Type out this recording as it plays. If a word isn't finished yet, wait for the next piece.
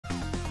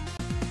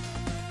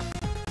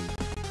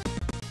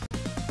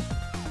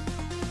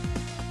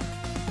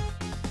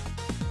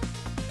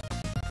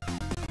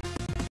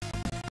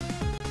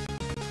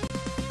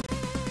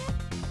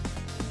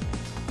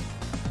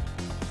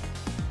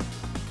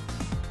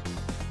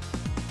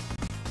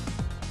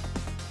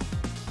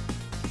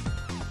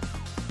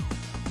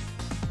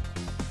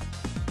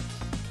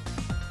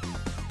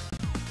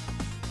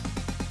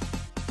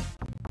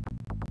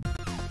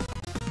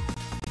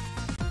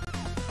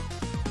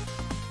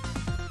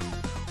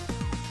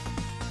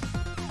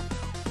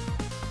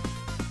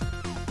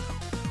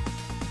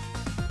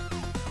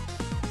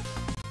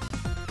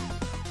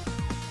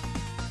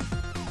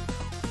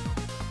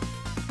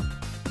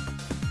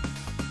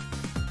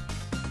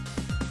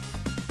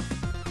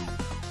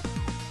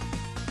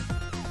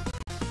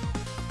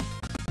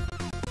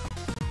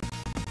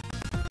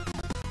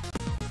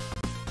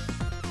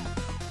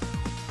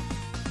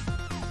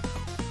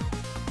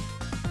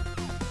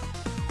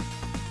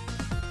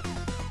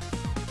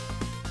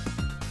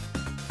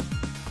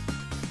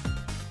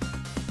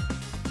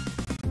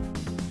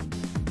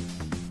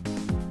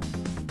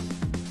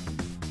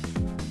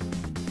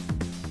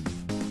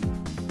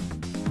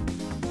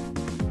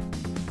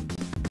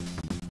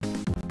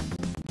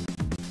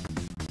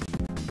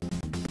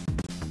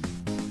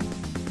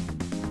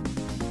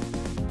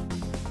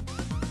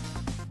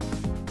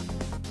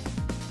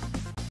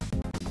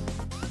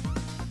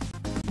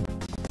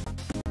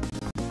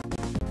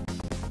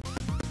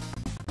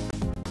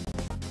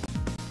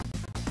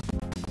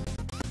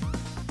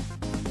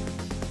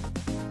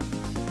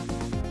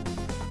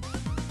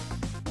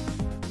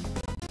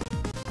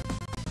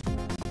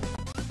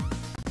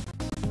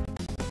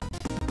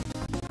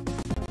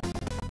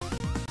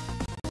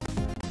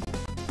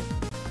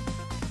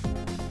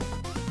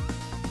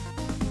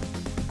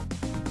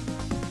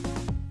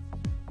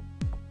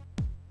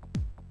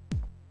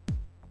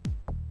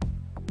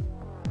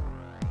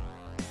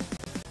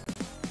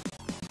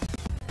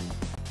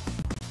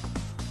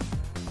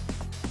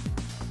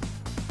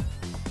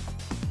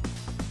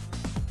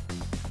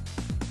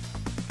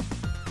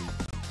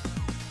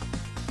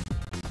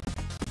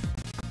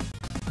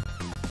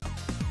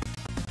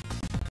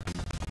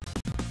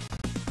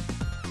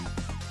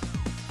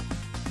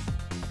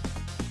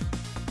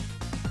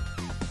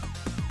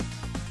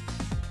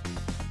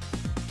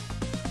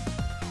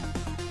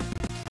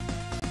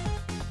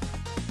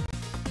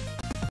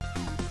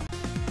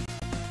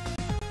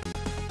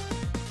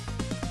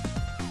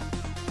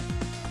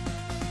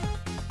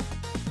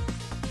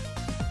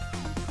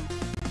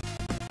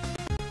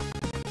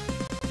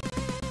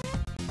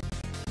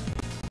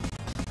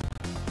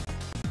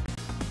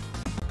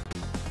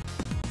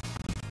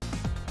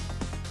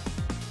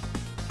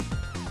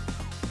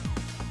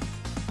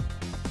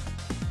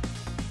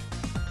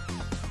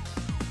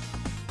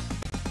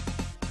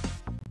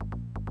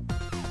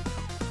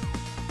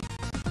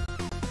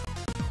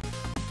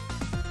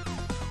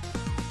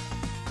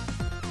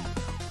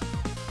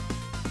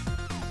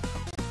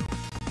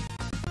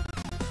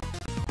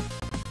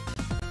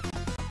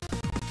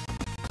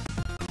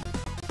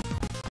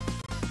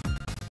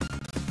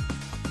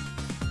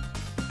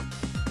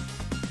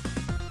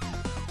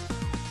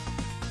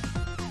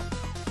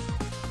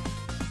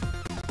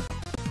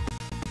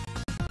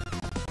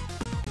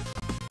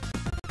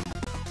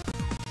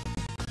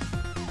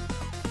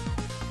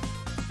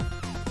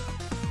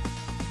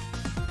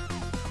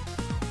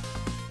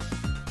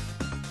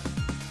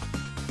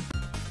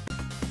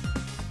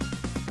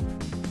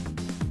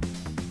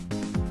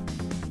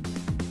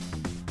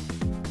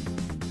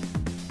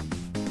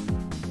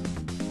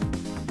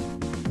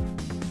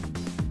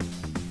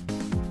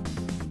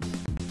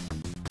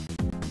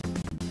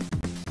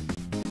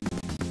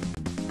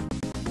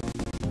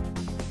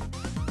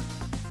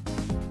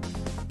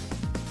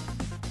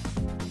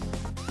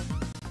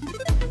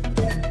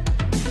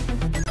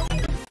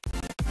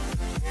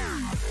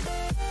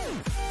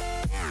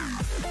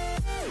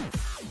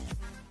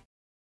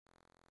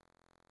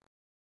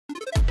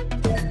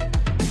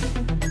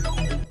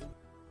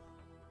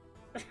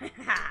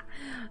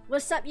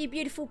What's up, you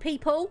beautiful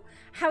people?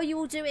 How are you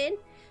all doing?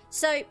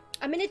 So,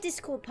 I'm in a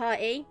Discord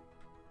party.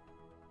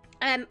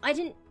 I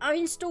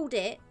installed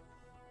it,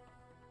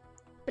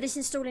 but it's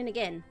installing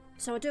again.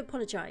 So I do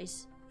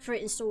apologise for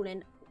it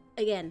installing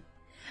again.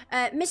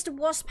 Mr.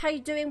 Wasp, how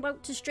you doing?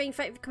 Welcome to stream.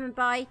 Thank you for coming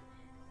by.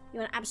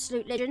 You're an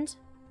absolute legend.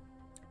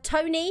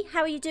 Tony, how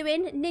are you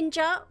doing?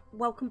 Ninja,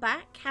 welcome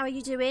back. How are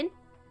you doing?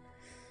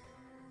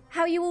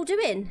 How are you all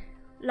doing?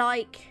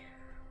 Like,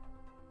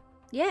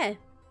 yeah.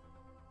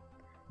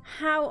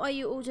 How are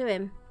you all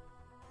doing?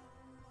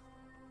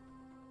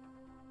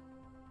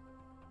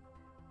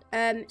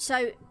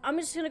 So I'm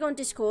just gonna go on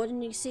Discord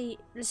and you can see,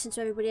 listen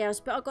to everybody else.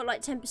 But I've got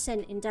like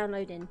 10% in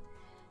downloading,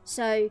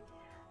 so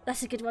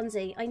that's a good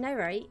onesie. I know,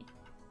 right?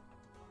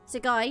 So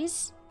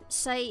guys,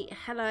 say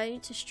hello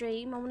to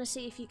stream. I want to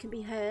see if you can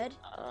be heard.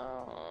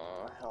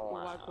 Hello.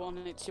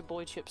 Wagwan, it's your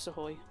boy Chips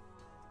Ahoy.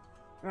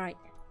 Right.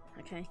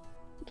 Okay.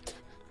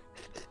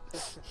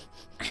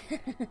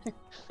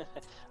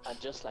 And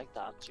just like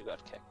that, you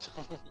got kicked.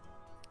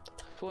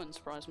 Wouldn't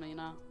surprise me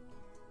now.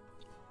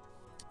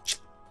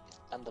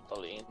 And the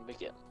bullying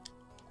begin.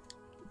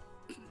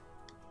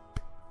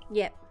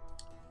 Yep.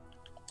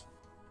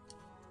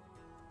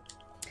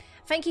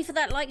 Thank you for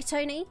that like,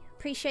 Tony.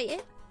 Appreciate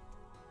it.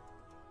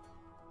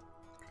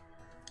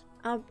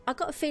 I've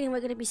got a feeling we're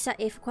going to be sat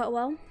here for quite a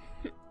while.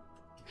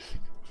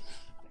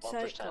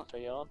 What percent are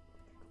you on?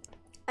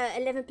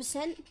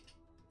 11%.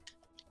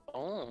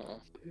 Oh.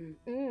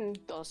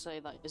 Gotta say,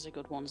 that is a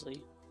good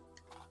onesie.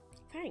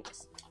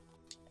 Thanks.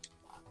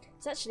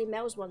 It's actually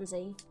Mel's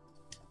onesie.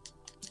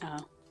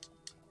 Oh.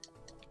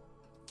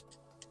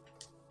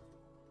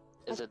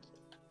 Is it?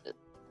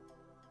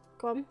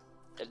 Go on.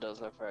 It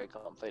does look very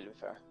comfy, to be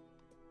fair.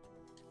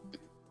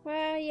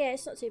 Well, yeah,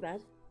 it's not too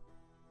bad.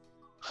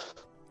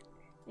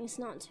 It's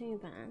not too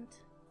bad.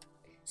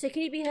 So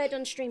can you be heard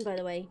on stream, by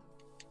the way?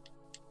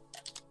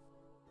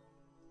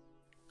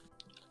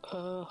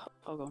 I'll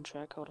go and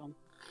check, hold on.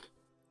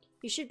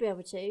 You should be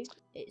able to.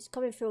 It's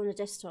coming through on the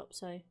desktop,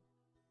 so...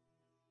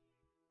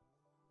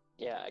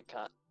 Yeah, I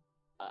can't.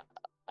 I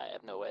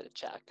have no way to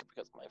check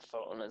because my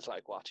phone is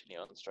like watching you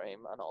on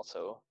stream and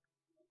also...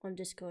 On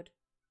Discord.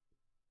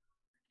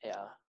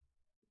 Yeah.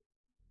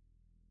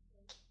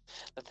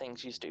 The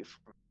things you do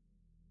for...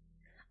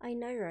 I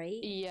know,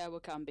 right? Yeah, we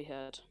can be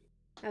heard.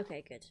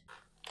 Okay, good.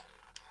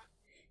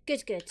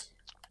 Good.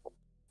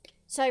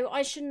 So,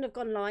 I shouldn't have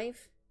gone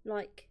live,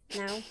 like,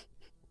 now.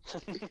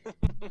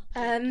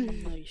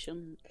 No, you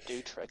shouldn't.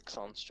 Do tricks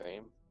on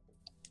stream.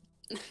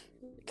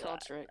 Card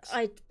tricks.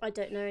 I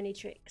don't know any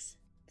tricks,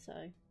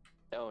 so...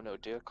 Oh no,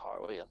 do a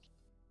cartwheel.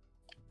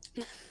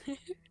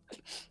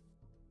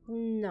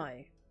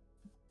 No.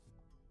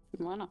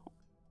 Why not?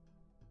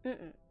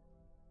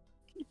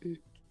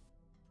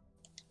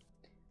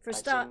 For a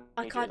start,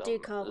 I can't do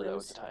cartwheels.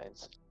 Loads of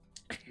times.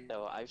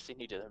 No, I've seen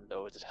you do them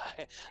loads of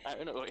times. I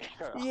don't know what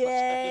you're on.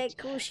 Yeah, of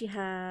course you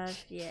have.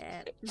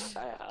 Yeah.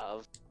 I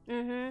have.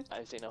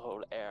 I've seen a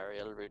whole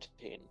aerial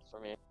routine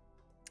from you.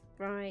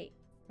 Right,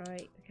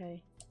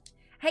 okay.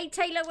 Hey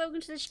Taylor,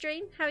 welcome to the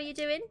stream. How are you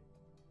doing?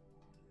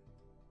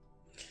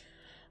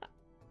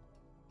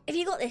 Have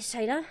you got this,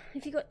 Taylor?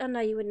 Have you got... Oh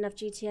no, you wouldn't have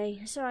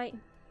GTA. It's alright.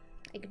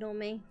 Ignore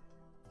me.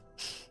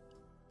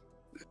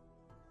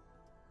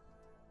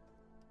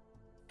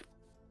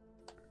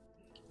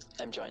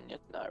 I'm joining you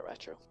now,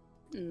 Retro.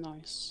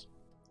 Nice.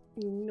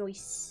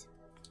 Nice.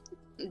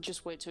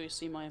 Just wait till you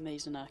see my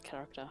amazing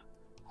character.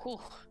 Whew.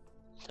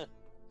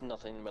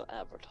 Nothing will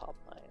ever top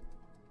mine.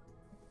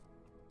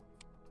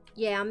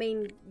 Yeah, I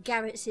mean,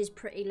 Garrett's is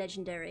pretty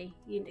legendary.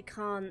 You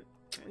can't...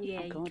 Yeah,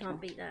 Oh, you can't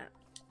beat that.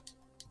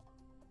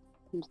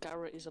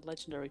 Garret is a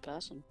legendary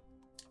person.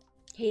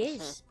 He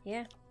is,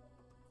 yeah.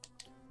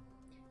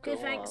 Good,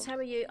 Go thanks. on. How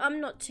are you?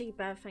 I'm not too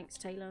bad, thanks,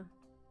 Taylor.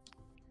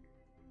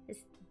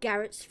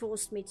 Garrett's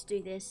forced me to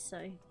do this,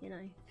 so, you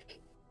know.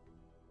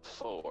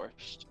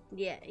 Forced.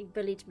 Yeah, he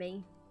bullied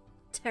me.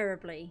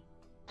 Terribly,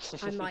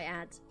 I might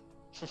add.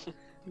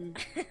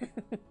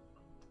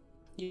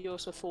 You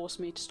also forced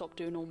me to stop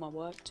doing all my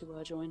work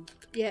to join.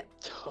 Yep.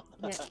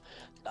 Yeah.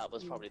 That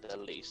was probably the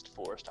least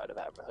forced out of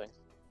everything.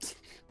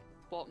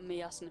 What,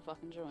 me asking if I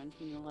can join?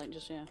 And you're like,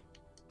 just, yeah.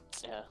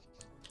 Yeah.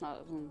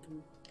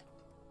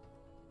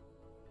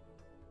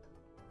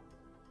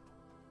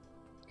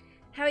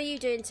 How are you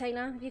doing,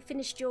 Taylor? Have you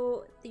finished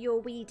your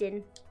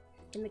weeding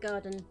in the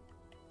garden?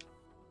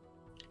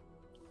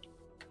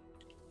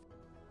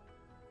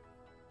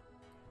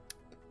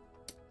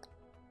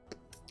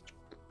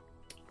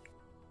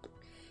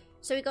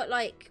 So we got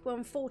like, we're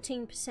on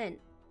 14%. So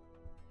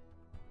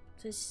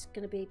this is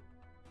going to be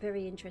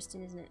very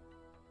interesting, isn't it?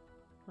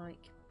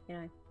 Like, you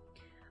know,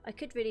 I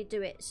could really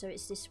do it so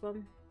it's this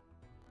one.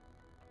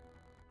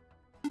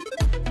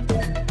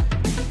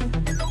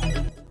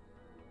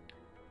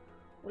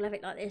 We'll have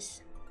it like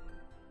this.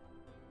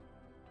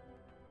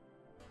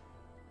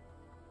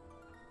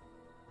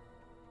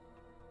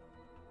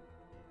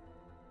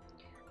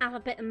 Have a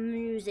bit of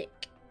music.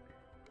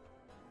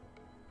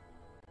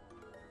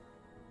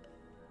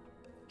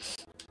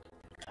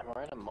 I'm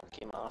wearing a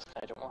monkey mask.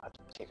 I don't know how to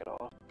take it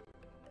off.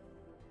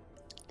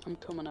 I'm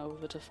coming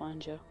over to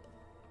find you.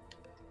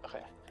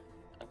 Okay.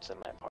 It's in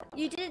my apartment.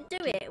 You didn't do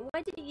it.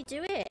 Why didn't you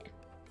do it?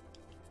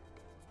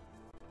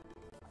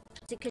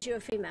 Is it because you're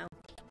a female?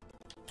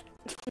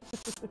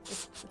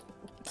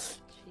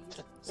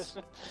 Jesus.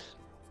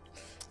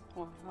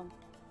 Wow.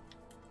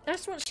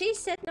 That's what she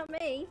said, not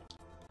me.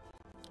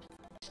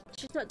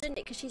 She's not doing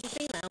it because she's a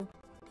female.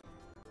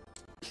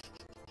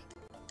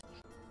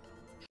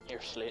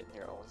 You're slating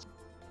your own.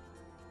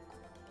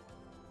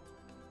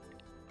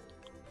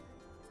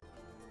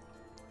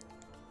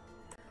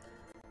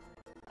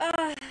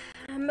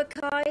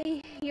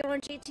 Mackay, you're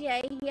on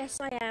GTA. Yes,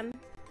 I am.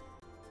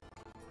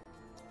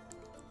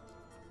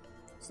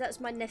 So that's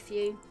my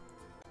nephew.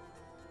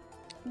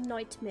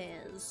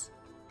 Nightmares.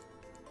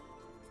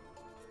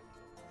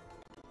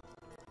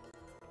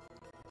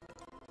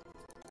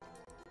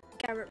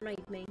 Garret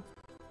made me.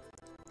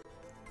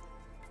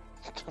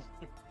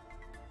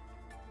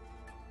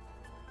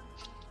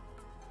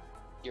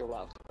 You're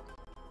welcome.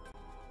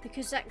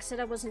 Because Zach said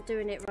I wasn't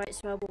doing it right,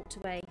 so I walked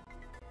away.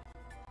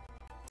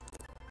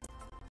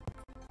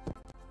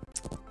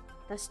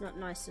 That's not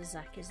nice of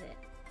Zach, is it?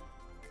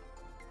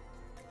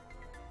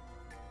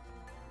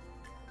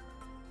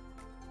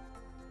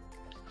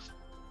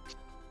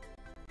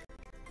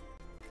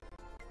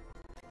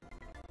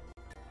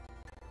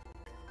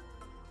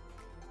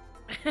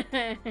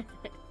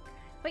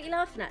 What are you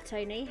laughing at,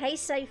 Tony? Hey,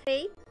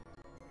 Sophie.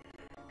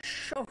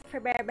 Sophie,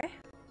 baby.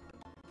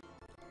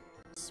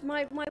 It's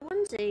my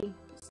onesie.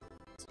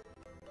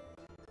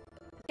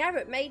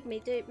 Garret made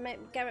me do.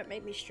 Garret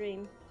made me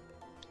stream.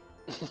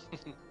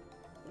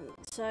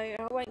 So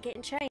I won't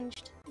get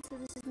changed. So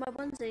this is my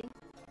onesie.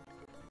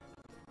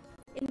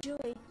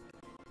 Enjoy.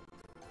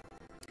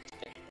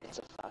 It's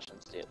a fashion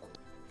statement.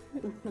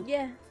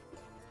 Yeah.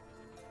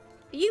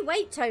 You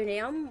wait, Tony.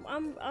 I'm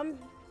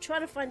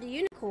trying to find a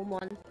unicorn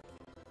one.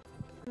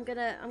 I'm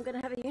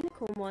gonna have a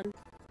unicorn one.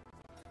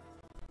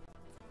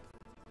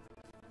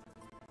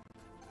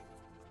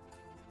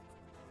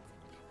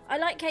 I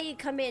like how you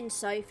come in,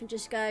 Soph, and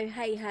just go,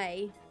 hey,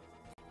 hey.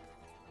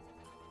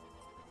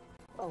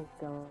 Oh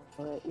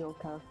god, your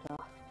character.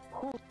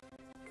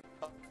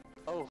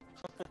 Oh.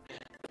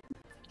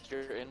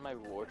 You're in my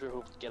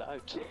wardrobe. Get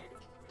out.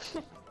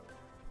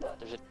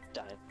 There's a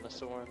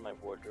dinosaur in my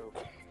wardrobe.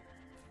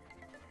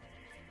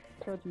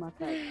 Told my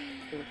pet.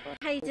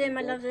 How you doing,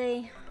 my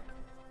lovely?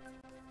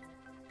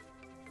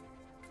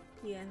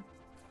 Yeah.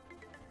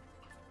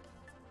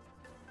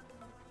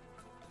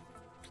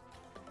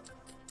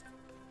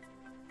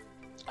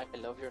 I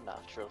love your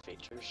natural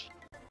features.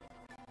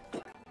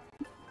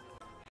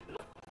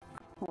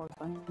 Oh,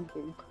 thank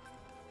you.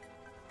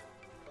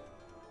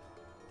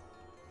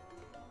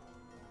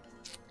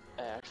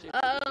 I actually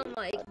Oh really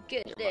my like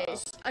your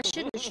goodness. mouth. I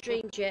shouldn't have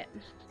streamed yet.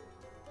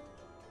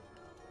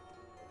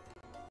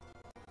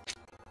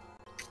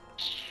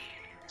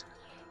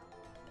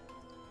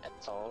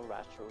 It's all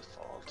Retro's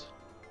fault.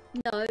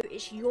 No,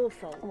 it's your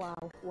fault.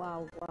 Wow,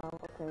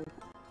 okay.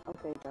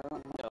 Okay,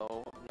 Garret.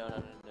 No.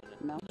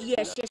 No?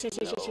 Yes, yes, yes,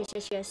 yes, yes, No.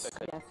 yes, yes, yes.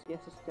 Because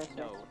Yes.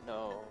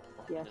 no.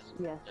 Yes,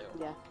 No.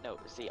 yes. No,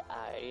 see,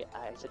 I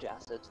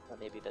suggested that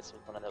maybe this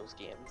was one of those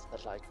games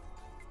that, like,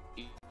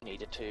 you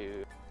needed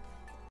to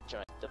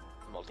join the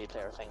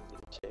multiplayer thing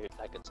to,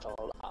 like,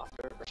 install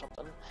after or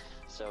something.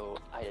 So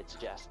I did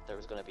suggest there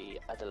was going to be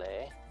a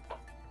delay,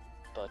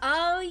 but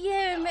Oh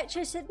yeah, and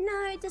Metro said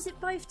no, it does it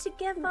both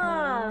together.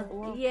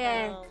 No,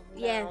 Yeah, no,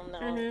 yeah. no.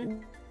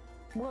 Mhm.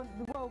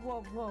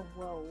 Whoa.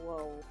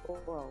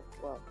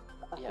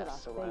 I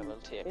yes, said so I I think will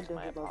take it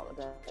my doesn't go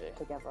apology.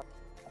 together.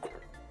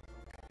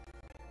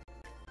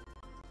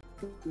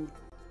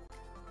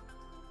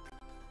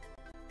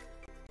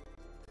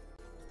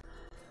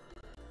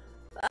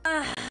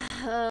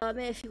 I'm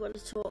here if you want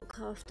to talk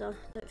after.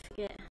 Don't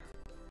forget.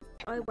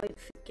 I won't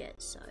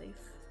forget,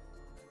 Soph.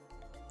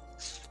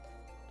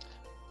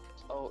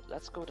 Oh,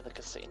 let's go to the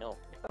casino.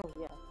 Oh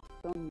yeah,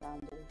 done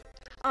down there.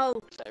 Oh,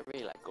 'Cause I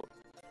really like going.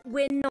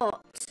 we're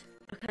not.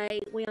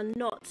 Okay, we are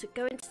not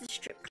going to the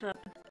strip club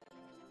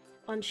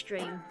on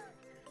stream.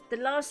 The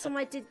last time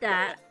I did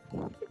that,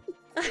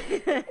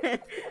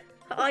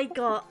 I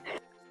got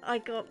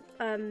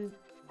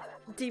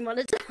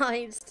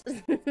demonetized.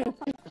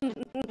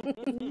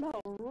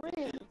 No,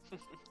 really?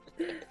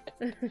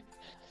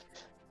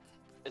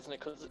 Isn't it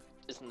because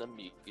isn't the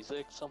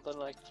music something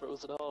like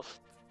throws it off?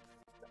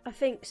 I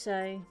think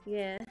so.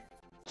 Yeah.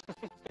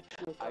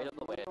 I don't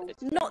know why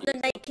it's Not the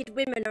naked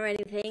women or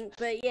anything,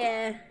 but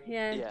yeah.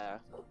 Yeah.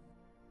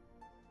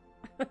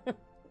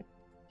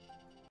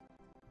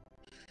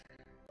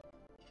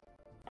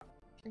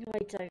 I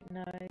don't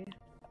know.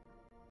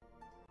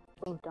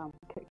 Oh damn,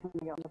 kicked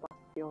me on the back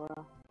of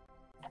your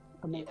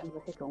amazing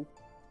vehicle.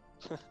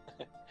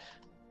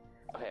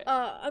 Okay.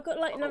 I got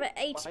like another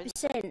why-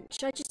 80%.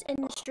 Should I just end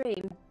the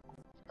stream?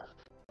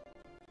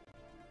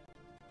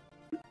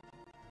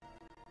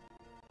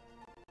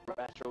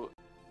 Retro,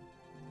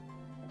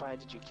 why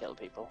did you kill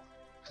people?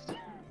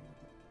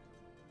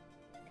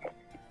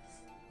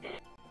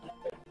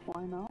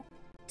 Why not?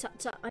 Tut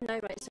tut, I know,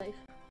 right, Soph?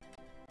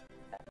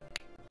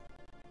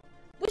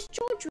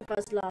 George with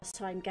us last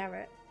time,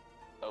 Garret?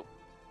 Oh.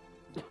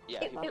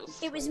 Yeah,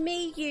 It was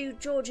me, you,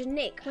 George, and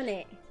Nick, wasn't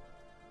it?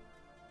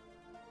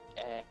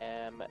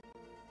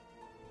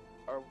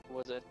 Or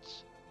was it?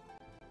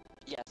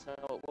 Yes,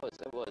 no,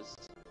 it was.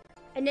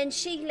 And then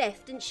she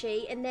left, didn't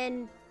she? And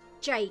then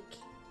Jake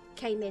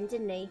came in,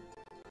 didn't he?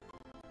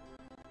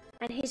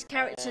 And his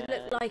character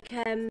looked like,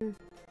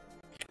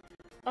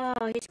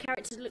 oh, his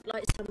character looked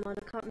like someone,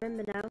 I can't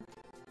remember now.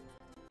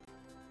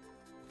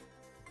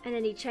 And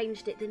then he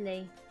changed it, didn't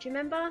he? Do you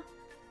remember?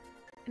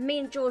 And me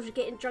and George were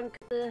getting drunk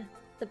at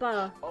the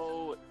bar.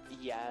 Oh,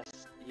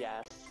 yes.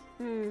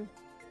 Hmm.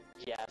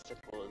 Yes, it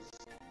was.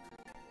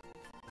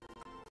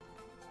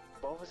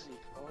 What was he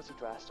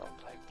dressed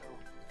up like, though?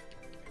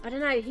 I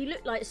don't know, he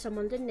looked like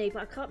someone, didn't he?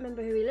 But I can't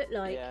remember who he looked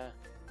like. Yeah.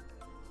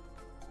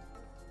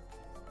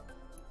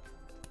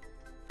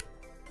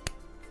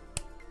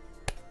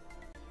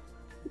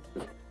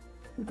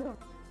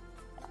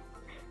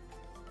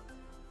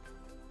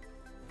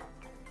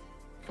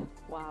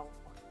 Wow.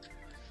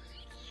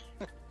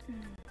 You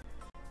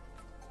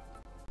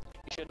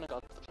shouldn't have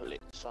got the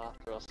police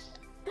after us.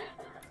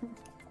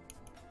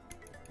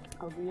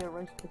 I'll be a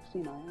race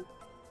 69.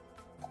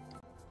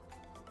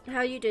 How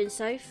are you doing,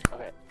 Soph?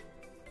 Okay.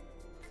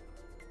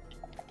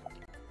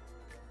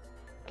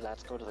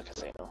 Let's go to the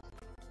casino.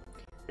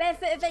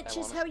 Barefoot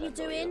Adventures, how are you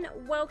doing?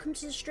 Welcome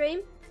to the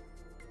stream.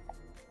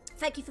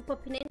 Thank you for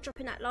popping in,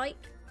 dropping that like.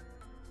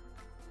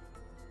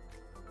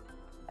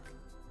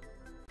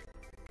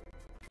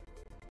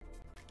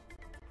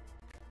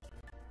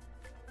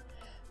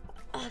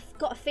 I've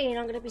got a feeling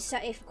I'm going to be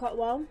sat here for quite a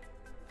while.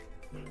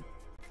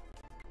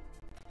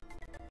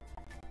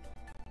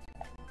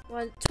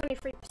 Well,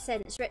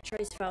 23%, it's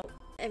Retro's fault.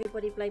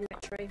 Everybody blame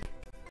Retro.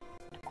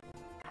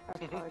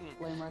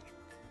 Blame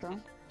Retro.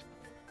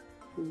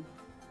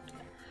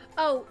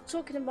 Oh,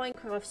 talking of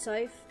Minecraft,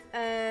 Soph,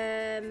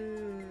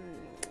 I'm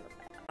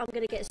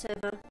going to get a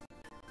server.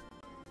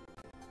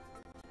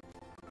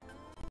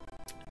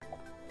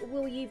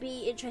 Will you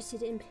be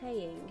interested in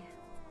playing?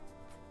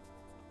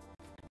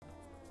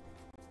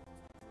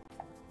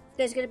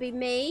 There's going to be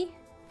me,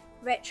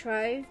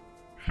 Retro,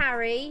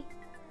 Harry,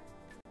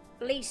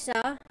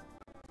 Lisa,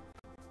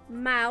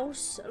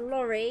 Mouse,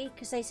 Laurie,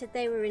 because they said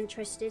they were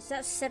interested. So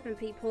that's 7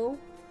 people.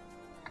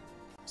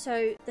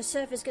 So the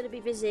server's going to be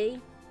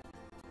busy.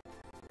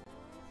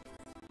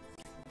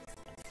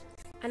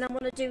 And I'm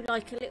going to do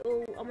like a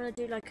little,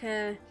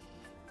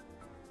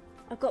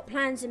 I've got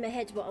plans in my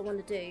head what I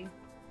want to do.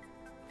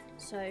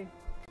 So.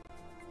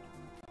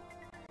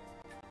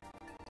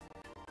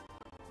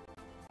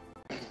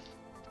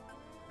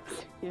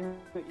 You're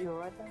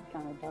right there,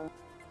 Canada.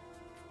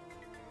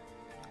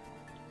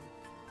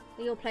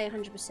 You'll play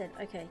 100%.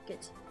 Okay,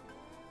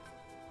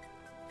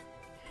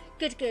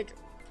 good. Good.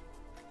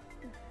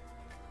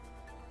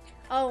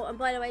 Oh, and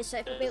by the way,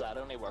 so Does that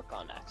only work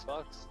on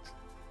Xbox?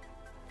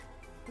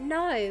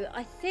 No,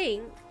 I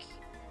think.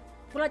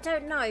 Well, I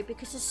don't know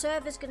because the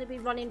server's going to be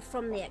running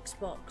from the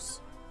Xbox.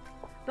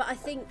 But I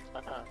think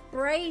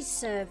Bray's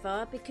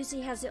server, because he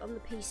has it on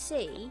the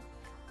PC,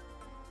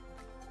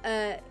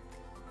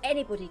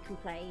 anybody can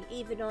play,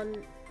 even on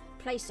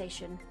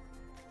PlayStation.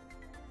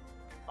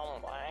 Oh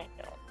my.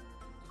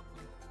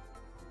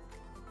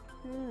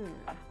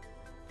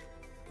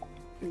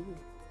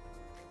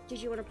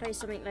 Did you want to play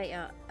something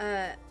later?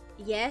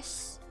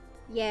 Yes,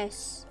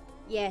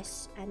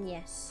 and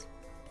yes.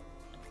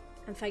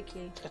 And thank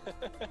you.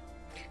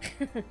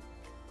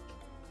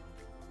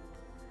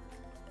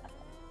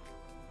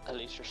 At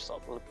least you're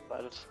subtle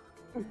about it.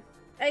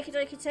 Okie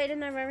dokie, Taylor,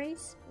 no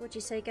worries. What'd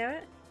you say,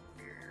 Garret?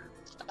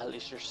 At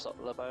least you're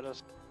subtle about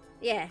it.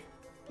 Yeah.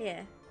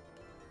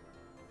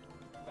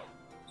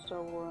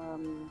 So,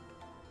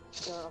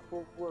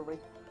 we're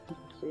racing to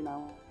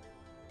casino.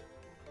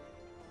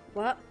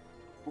 What?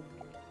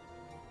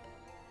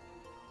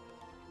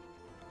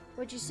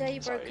 What'd you say?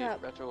 You broke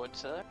up. Retro, what'd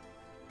you say?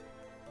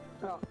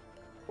 Oh,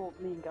 well,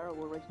 me and Garret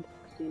were racing to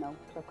the casino,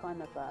 so I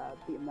kind of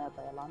beat him there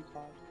by a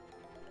landslide.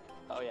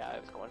 Oh yeah, I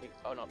was going to.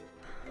 Oh no,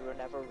 you were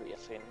never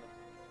racing.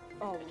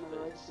 Oh, we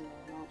never racing.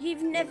 No.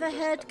 You've never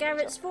heard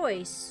Garrett's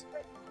voice?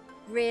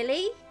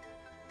 Really?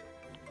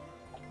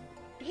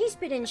 He's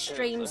been in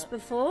streams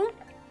before.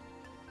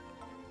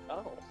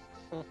 Oh.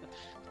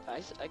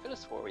 I could have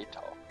swore we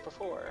talked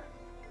before.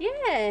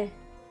 Yeah.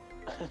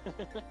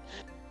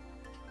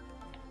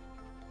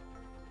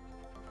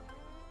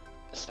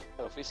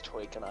 Sophie's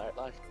tweaking out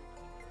like.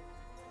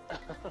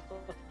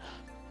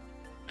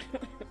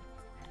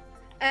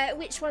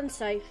 Which one,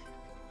 Soph?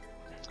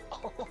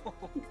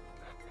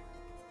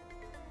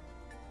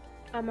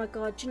 Oh my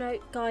god, do you know,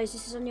 guys,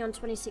 this is only on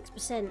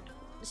 26%.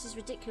 This is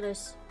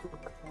ridiculous.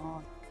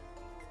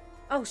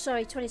 Oh,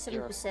 sorry,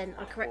 27%.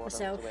 I correct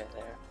myself.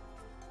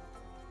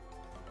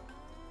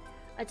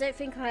 I don't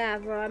think I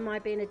have, or am I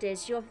being a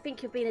diz? You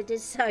think you're being a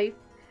diz, Soph?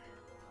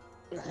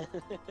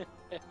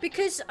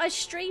 Because I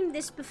streamed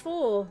this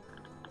before.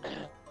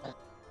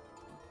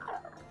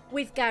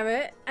 With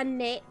Garret and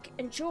Nick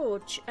and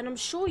George, and I'm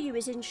sure you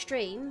was in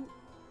stream.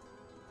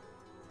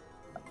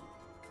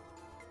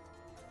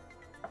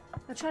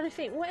 I'm trying to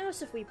think, what else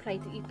have we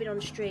played that you've been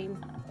on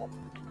stream?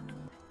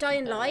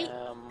 Dying Light.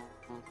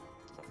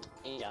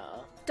 Yeah.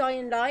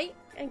 Dying Light,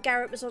 and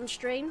Garret was on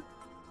stream.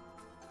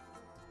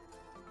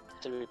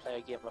 Did we play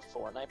a game of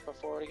Fortnite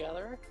before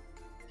together?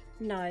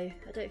 No, I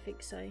don't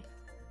think so.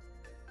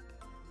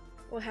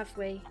 Or have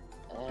we?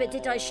 But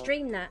did I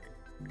stream that?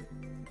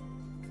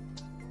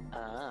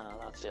 Ah,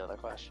 that's the other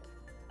question.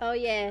 Oh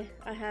yeah,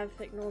 I have.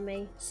 Ignore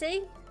me.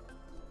 See?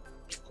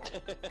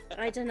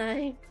 I don't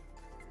know.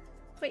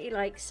 What you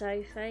like,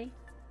 Sophie?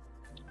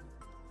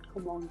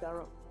 Come on,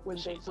 Garret. Win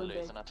big, She's win big.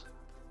 losing it.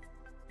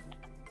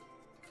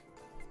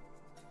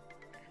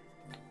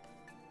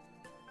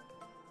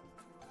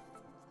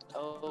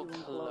 Oh,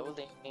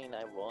 clothing,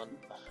 I won.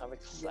 I'm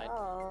excited.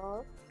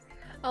 Yeah.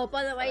 Oh,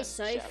 by the way, I'm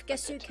Soph, sure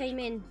guess who I did. came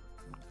in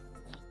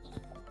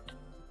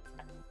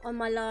on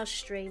my last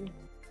stream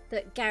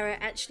that Garret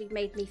actually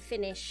made me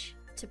finish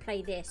to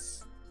play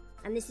this?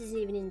 And this isn't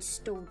even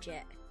installed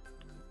yet.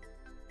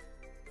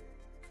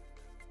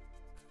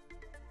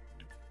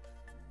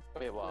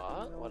 Wait,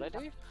 what? What'd I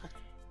do?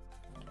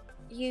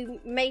 You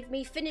made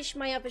me finish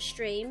my other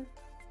stream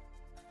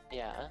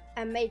Yeah.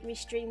 and made me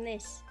stream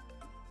this.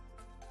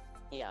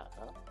 Yeah.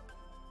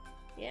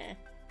 Yeah.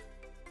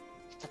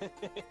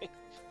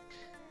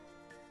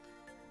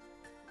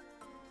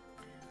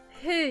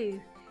 Who?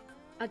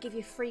 I'll give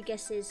you 3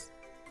 guesses.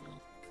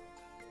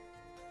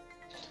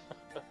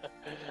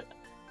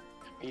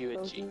 Are you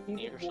a So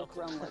genie you or just walk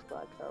something? around like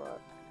that,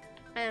 Garret.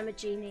 I am a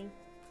genie.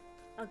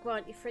 I'll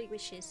grant you 3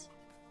 wishes.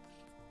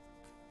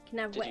 You can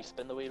have Did you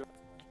spin the wheel?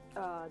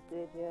 Ah,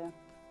 did yeah.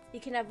 you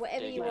can have whatever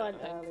Did you you? want.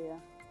 Earlier.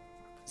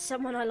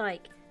 Someone I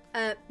like.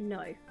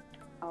 No.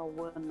 Oh,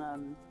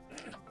 when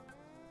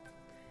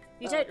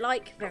You don't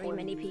like very when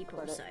many people,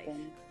 credit so.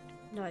 thing.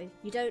 No,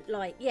 you don't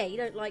like. Yeah, you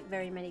don't like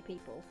very many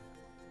people.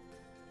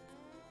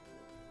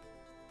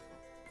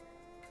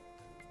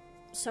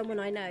 Someone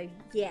I know,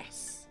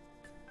 yes.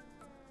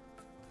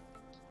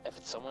 If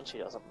it's someone she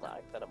doesn't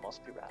like, then it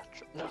must be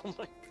Ratchet. No,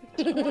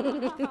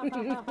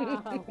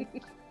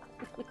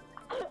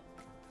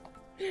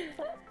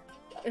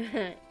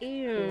 Ew,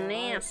 Yeah,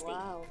 nasty.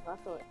 Wow,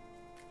 that's what.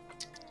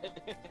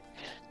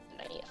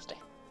 nasty.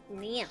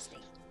 Nasty.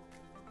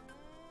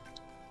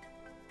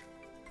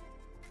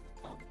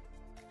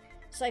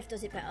 Soph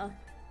does it better.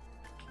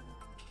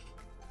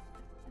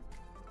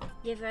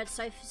 You ever heard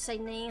Soph say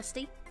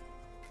nasty?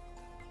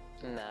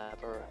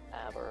 Never,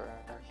 ever,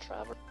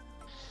 Trevor.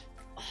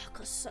 Oh, I've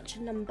got such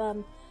a numb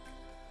bum.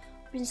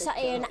 I've been sat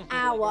here an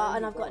hour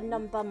and I've got a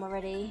numb bum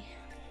already.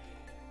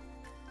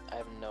 I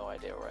have no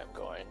idea where I'm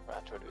going.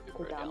 Ratchet would be To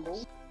really gamble.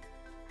 honest.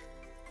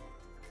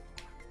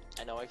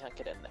 I know I can't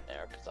get in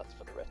there because that's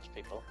for the rich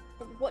people.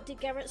 What did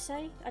Garret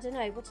say? I don't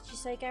know. What did you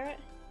say, Garret?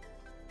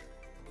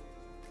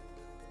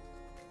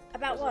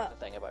 About Was what? that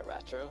the thing about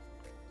retro?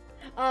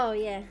 Oh,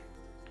 yeah.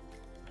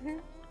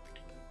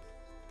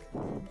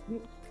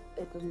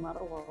 It doesn't matter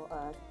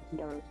what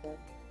Garret said.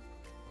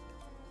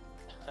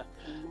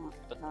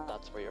 But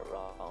that's where you're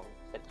wrong.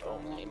 It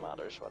only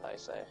matters what I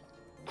say.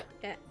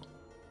 Yeah.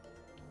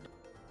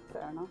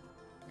 Fair enough.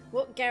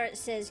 What Garret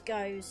says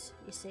goes,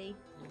 you see.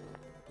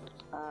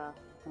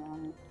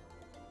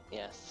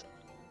 Yes,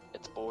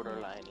 it's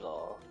borderline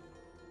law.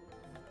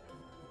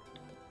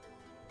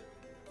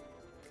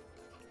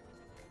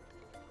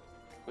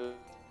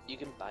 You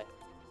can buy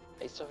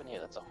stuff in here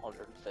that's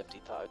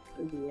 150,000,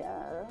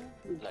 Yeah.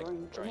 like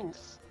Drink,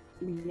 drinks.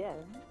 innit? Yeah.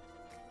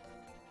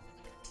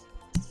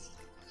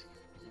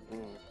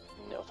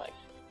 No thank.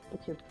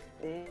 It's a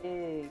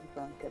big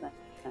drunk in it.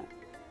 Yeah.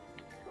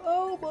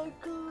 Oh my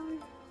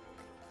god.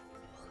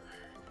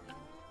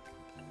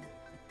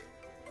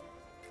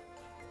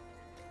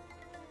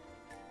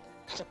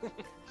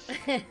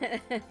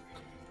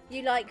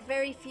 You like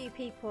very few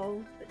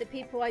people, but the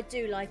people I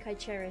do like, I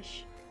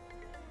cherish.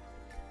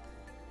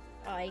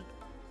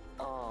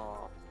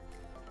 Oh,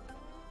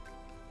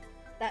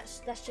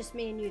 That's just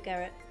me and you,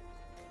 Garret.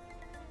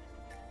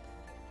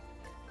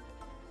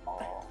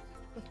 oh.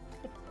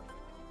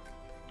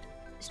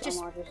 It's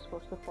just Am I just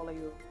supposed to follow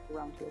you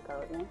around to your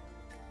Garret, yeah?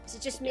 it's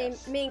just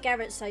Yes. me and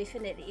Garret, Soph,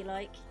 isn't it, that you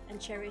like and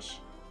cherish.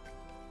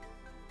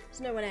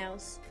 There's no one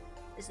else,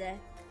 is there?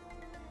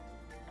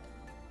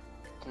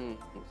 No,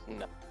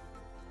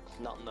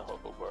 not in the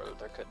whole world.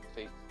 There couldn't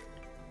be.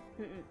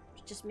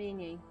 It's just me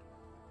and you.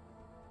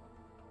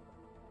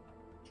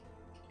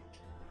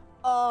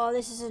 Oh,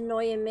 this is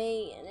annoying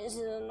me, and this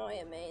is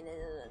annoying me, and this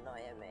is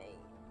annoying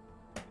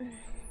me.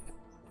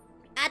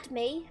 Add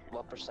me?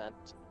 What percent?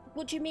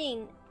 What do you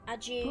mean?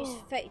 Add you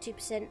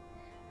 32%.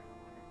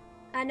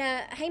 And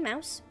hey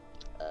mouse.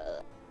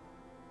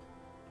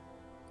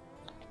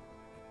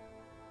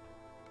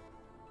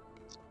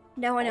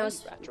 No one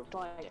else. Retro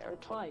Fight, dare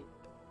let's come. fight.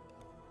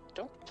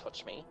 Don't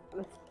touch me.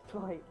 Let's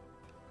fight.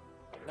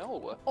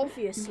 No.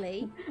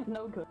 Obviously.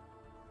 No good.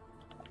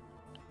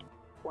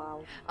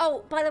 Wow.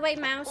 Oh, by the way,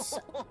 mouse.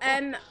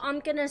 I'm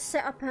gonna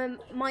set up a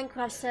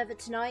Minecraft server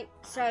tonight.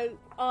 So,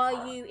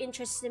 are you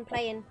interested in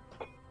playing?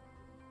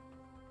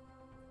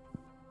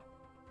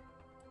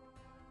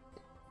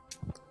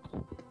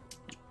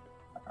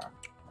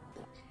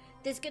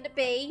 There's gonna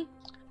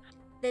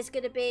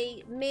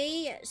be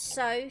me,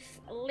 Soph,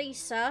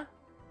 Lisa,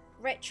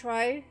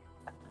 Retro,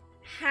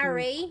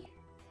 Harry,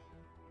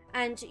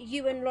 and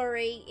you and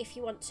Laurie if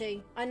you want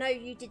to. I know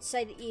you did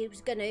say that you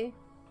was gonna.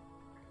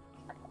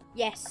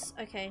 Yes.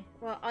 Okay.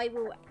 Well, I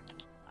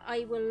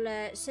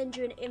will send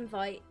you an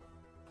invite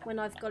when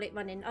I've got it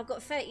running. I've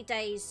got 30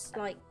 days,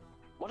 like.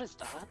 What is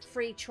that?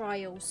 Free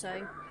trial,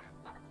 so.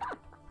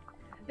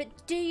 But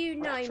do you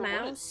know,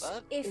 Mouse,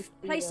 if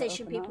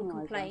PlayStation people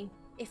can play,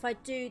 if I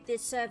do the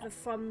server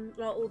from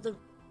like all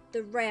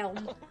the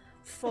realm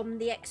from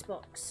the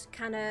Xbox,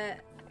 can a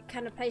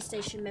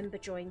PlayStation member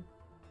join?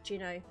 Do you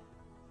know?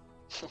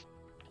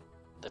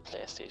 The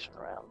PlayStation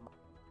realm.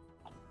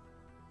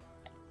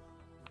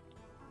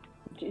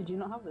 Do you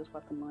not have this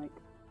weapon, Mike?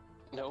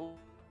 No.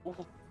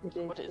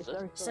 What is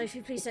it?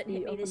 Sophie, please don't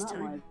hit me this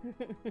time.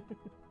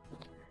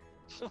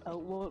 Oh,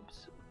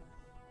 whoops.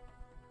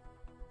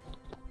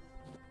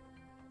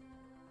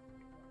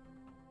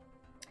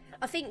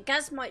 I think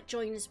Gaz might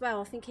join as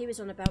well. I think he was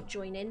on about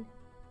joining.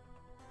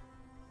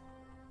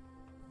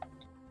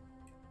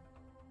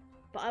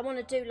 But I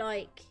want to do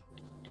like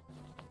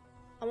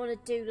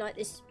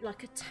this,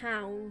 like a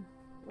town,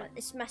 like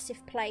this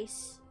massive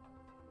place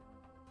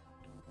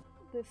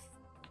with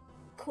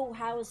cool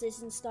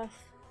houses and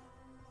stuff.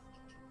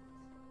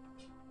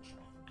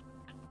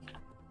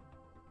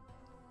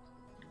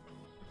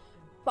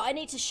 But I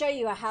need to show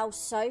you a house,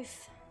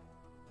 Soph.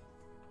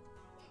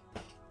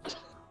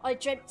 I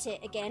dreamt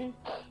it again,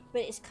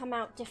 but it's come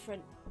out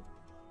different.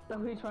 So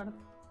we're trying to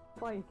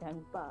play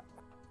again, but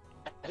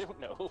I don't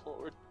know what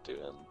we're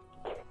doing.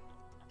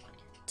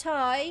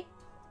 Ty,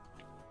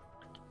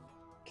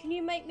 can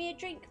you make me a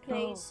drink,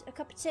 please? A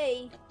cup of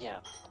tea? Yeah.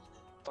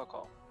 Fuck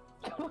off.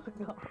 oh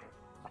my god.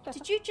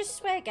 Did you just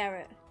swear,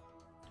 Garret?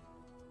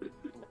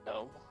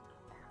 No.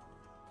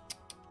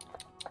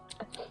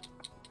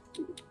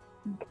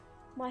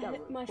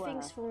 My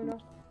thing's fallen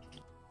off.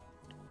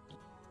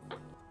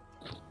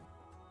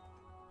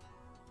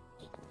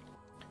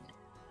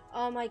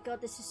 Oh my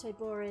god, this is so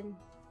boring.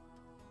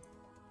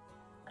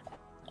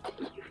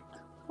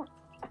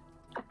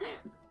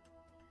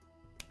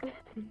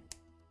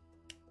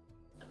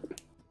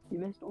 You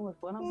missed all this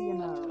when I'm being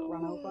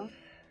run over.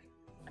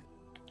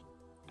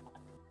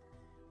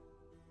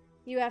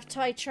 You have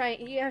Ty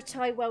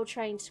well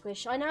trained,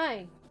 Squish. I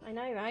know,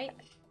 right?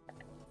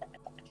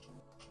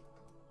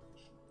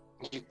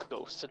 You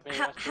ghosted me.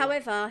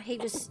 However, he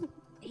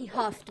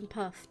huffed and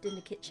puffed in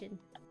the kitchen.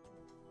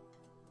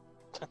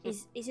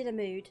 He's in a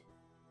mood.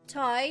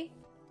 Ty,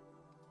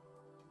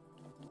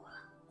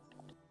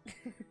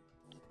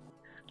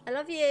 I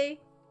love you.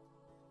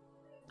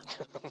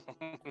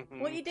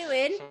 What are you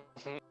doing?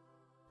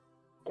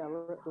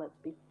 Garret, let's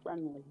be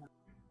friendly now.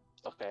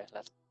 Okay,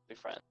 let's be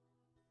friends.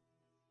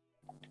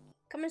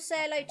 Come and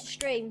say hello to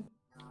stream.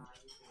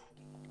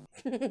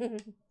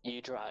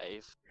 You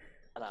drive,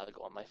 and I'll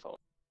go on my phone.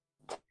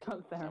 Fair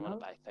I want to enough.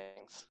 buy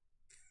things.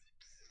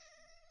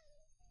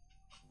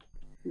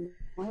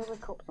 Why are the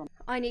cops on?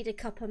 I need a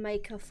cuppa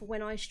maker for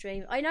when I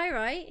stream. I know,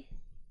 right?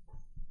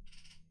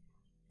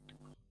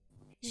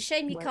 It's a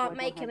shame you can't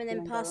make them and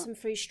then pass them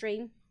through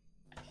stream.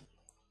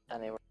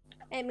 Anyway.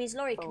 It means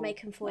Laurie can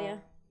make them for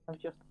you. I've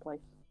just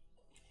placed.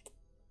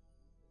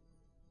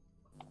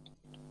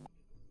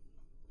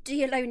 Do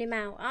you loan him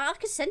out? I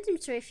can send him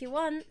to you if you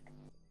want.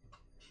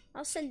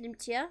 I'll send him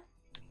to you.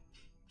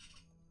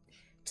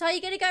 So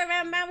you're going to go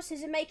around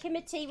Mouses and make him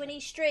a tea when he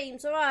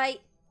streams,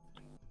 alright?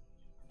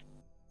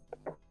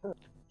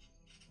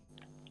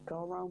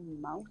 Go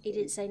around Mouse. He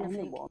didn't say nothing.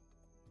 Anyone.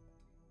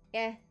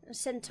 Yeah, I'll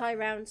send Ty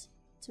round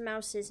to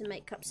Mouses and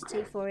make cups of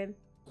tea for him.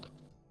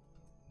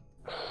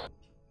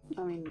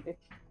 I mean, if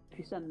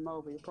you send him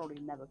over, he'll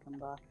probably never come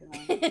back. You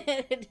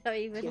know? Don't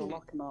even. You'll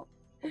lock him up.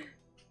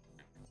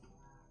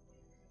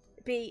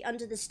 Be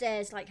under the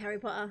stairs like Harry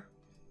Potter.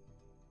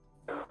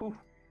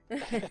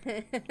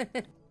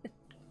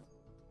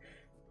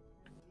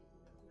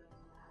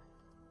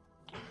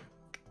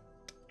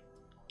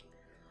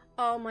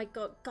 Oh my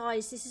god,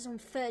 guys, this is on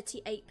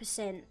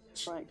 38%.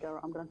 Right,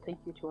 Garret, I'm going to take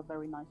you to a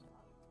very nice...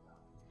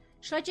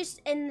 Should I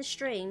just end the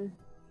stream?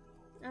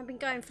 I've been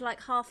going for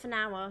like half an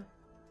hour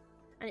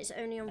and it's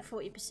only on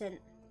 40%.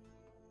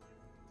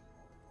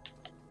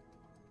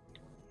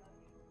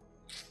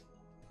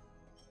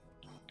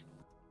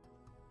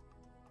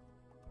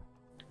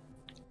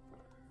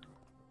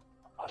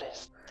 What is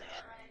this?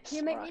 Can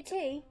you make me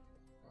tea?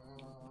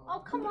 Oh,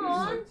 come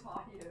on!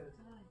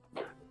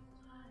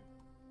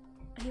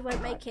 He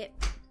won't make it.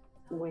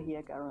 We're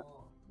here, Garret.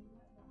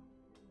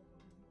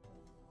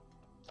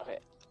 Okay,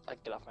 I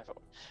get off my phone.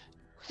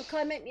 Well, can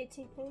I make me a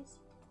tea, please?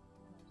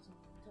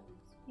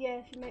 Yeah,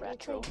 if you make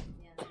Retro. me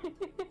a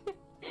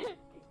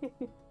tea.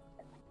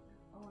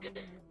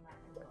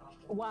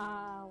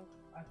 Wow.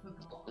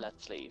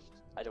 Let's leave.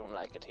 I don't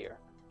like it here.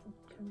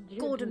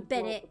 Gordon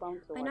Bennett.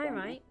 I know,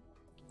 right?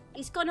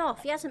 He's gone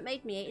off. He hasn't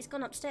made me it. He's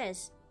gone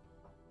upstairs.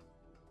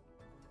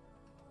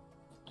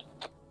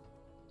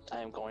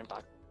 I am going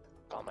back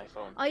on my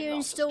phone. Are Do you not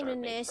installing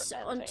disturb me this for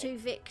onto anything.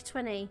 Vic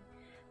 20?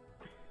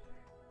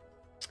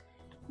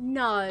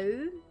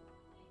 No.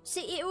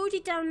 See, it already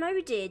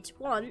downloaded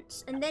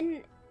once, and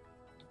then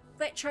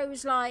Retro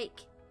was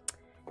like,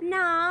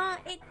 nah,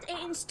 it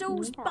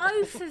installs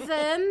both of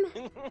them.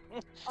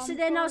 So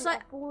then I was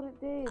like,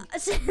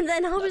 so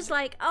then I was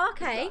like, oh,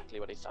 okay. Exactly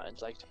what he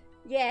sounds like.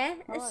 Yeah,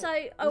 Right.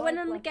 so I went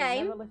on the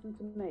game. Never listen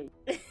to me.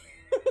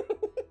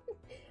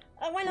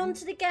 I went on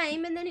to the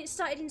game and then it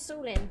started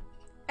installing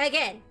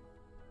again.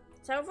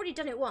 So I've already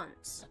done it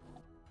once.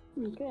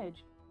 Okay,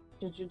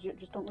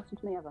 just don't listen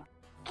to me ever.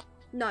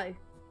 No.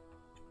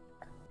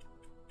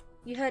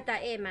 You heard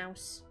that, ear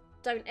mouse.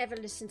 Don't ever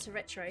listen to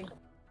Retro.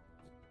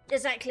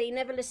 Exactly,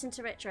 never listen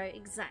to Retro.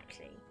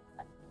 Exactly.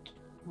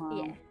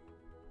 Wow. Yeah.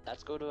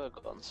 Let's go to a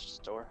gun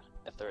store,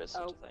 if there is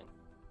such a thing.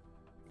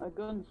 A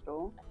gun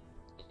store?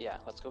 Yeah,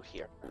 let's go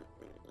here.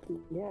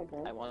 Yeah,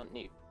 okay. I want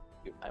new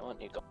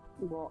gun.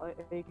 What, are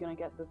you gonna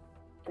get the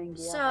thing?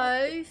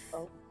 So,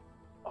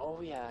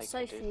 Oh yeah, I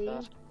Sophie. can do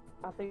that.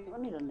 I think I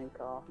need a new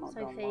car, not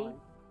Sophie. mine.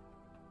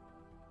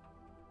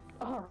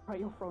 Oh, right,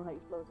 you're throwing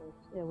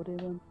explosives. Yeah, we'll do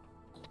them.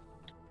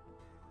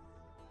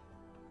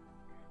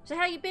 So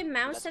how you been,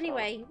 Mouse? Let's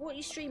Anyway, what are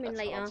you streaming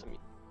Let's go on later?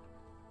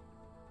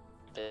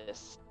 to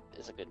this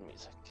is a good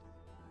music.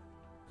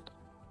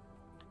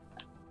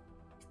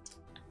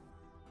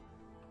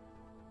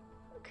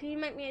 Can you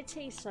make me a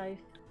tea, Soph?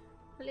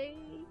 Please,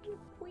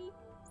 please.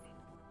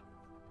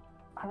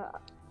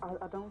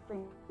 I don't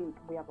think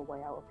we have a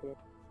way out of here.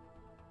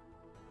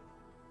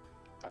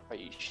 Are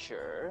you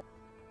sure?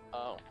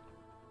 Oh.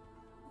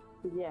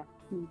 Yeah.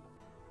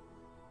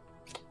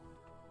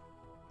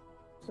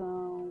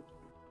 So...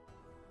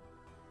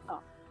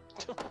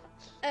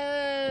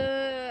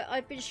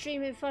 I've been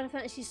streaming Final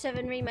Fantasy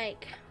VII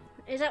Remake.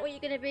 Is that what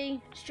you're going to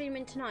be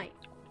streaming tonight?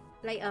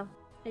 Later?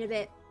 In a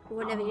bit? Or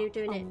whenever you're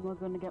doing it? We're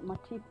going to get my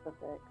teeth fixed.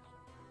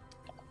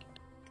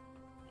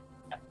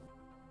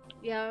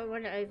 Yeah, I'll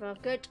run it over.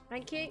 Good,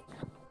 thank you.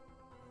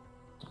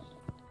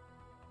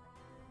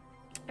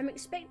 I'm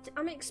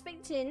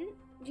expecting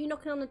you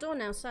knocking on the door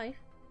now, Soph.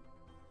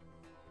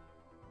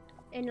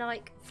 In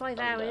like 5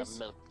 hours.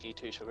 Milky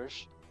 2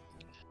 sugars.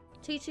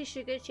 Tea, 2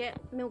 sugars, yeah,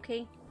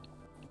 milky.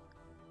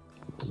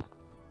 But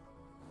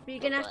you're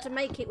gonna have to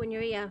make it when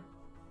you're here.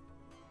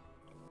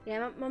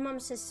 Yeah, my mum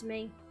says to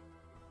me,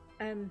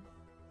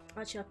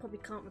 actually I probably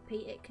can't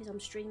repeat it because I'm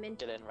streaming.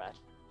 Get in, Rat.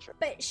 Sure.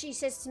 But she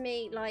says to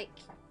me, like,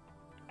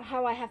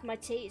 how I have my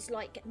tea is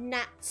like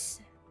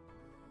Nat's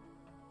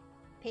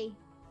pee.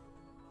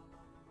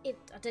 I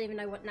don't even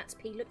know what Nat's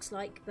pee looks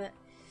like, but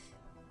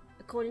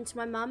according to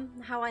my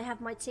mum, how I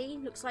have my tea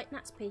looks like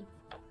Nat's pee.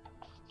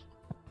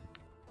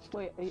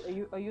 Wait,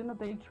 are you in a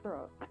big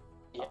truck?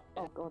 Yeah.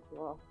 Oh god,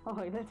 wow.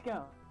 Alright, let's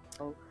go.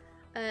 Oh.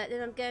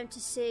 Then I'm going to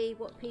see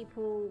what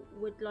people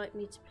would like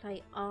me to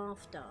play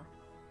after.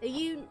 Are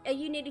you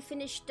nearly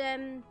finished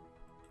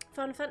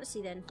Final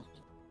Fantasy then?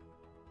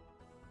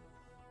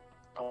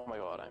 Oh my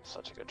god, I'm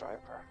such a good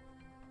driver.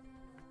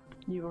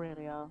 You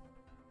really are.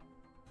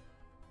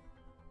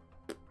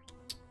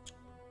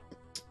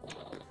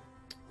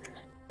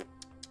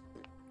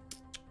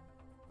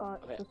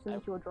 Okay, as soon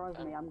as you're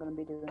driving me, I'm going to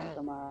be doing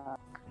some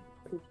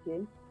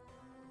PG.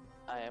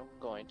 I am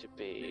going to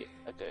be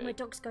a good My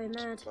dog's going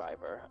mad.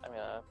 driver. I'm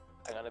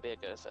gonna be a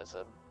good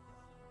assassin.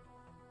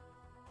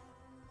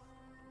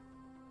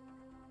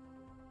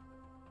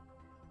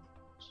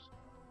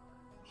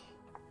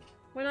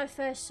 When I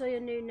first saw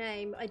your new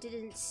name, I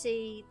didn't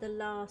see the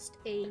last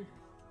E.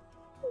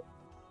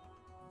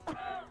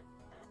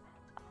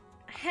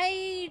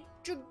 Hey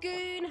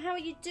Dragoon, how are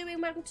you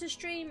doing? Welcome to the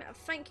stream.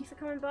 Thank you for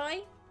coming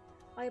by.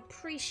 I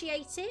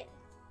appreciate it.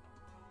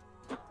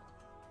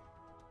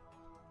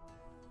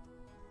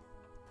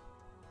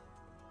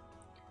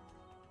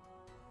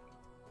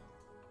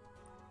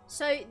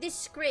 So this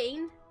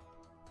screen,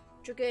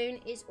 Dragoon,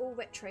 is all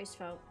Retro's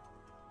fault.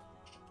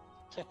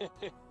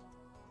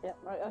 Yeah,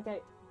 right,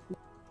 okay.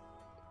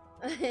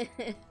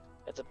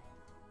 It's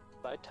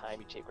about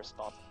time you take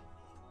response.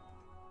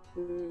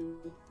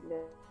 Yeah.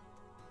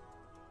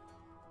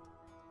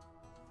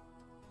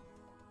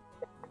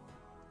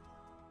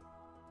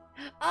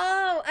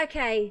 Oh,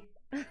 okay.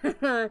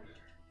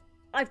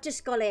 I've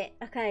just got it.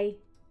 Okay.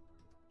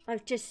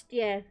 I've just,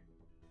 yeah.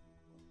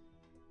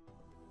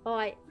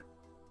 Alright.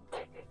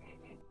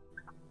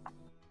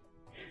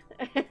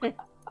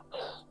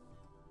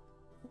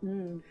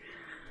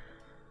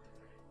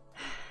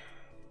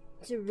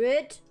 It's a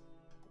rude.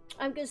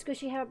 I'm good,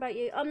 Squishy. How about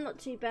you? I'm not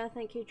too bad,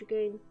 thank you,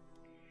 Dragoon.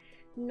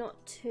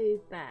 Not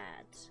too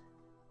bad.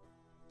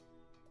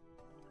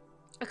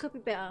 I could be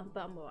better,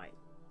 but I'm alright.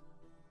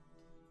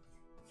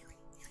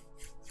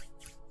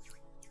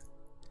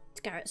 It's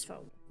Garrett's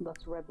fault.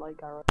 That's red light,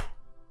 Garret.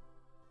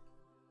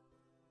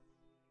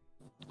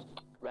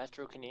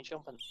 Retro, can you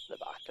jump in the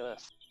back of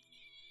this?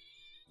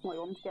 What, you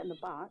want me to get in the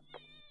back?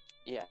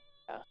 Yeah.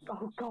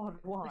 Oh god,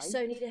 why? I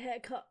so need a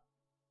haircut.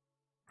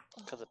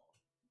 Because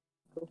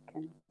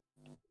Okay.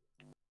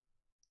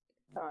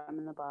 Alright, I'm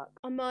in the back.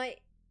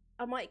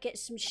 I might get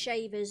some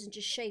shavers and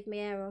just shave my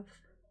hair off.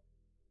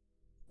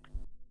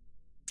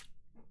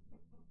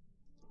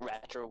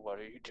 Retro, what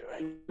are you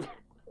doing?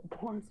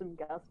 pouring some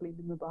gasoline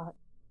in the back.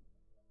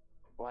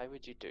 Why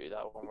would you do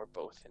that when we're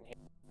both in here?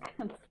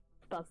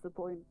 That's the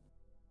point.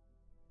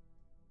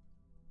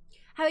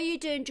 How are you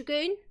doing,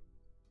 Dragoon?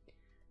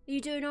 Are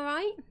you doing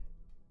alright?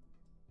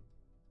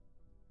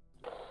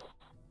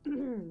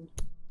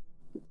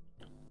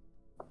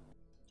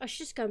 I should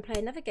just go and play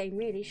another game,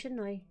 really,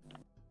 shouldn't I?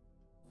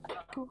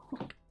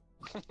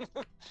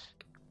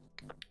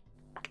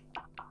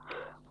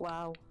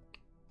 Wow.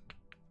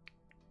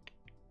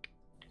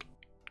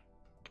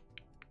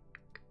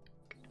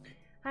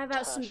 How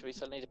about some... We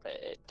still need to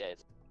play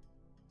Daisy.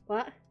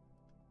 What?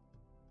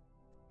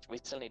 We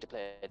still need to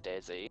play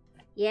Daisy.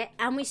 Yeah,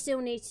 and we still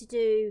need to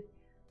do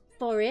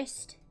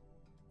Forest.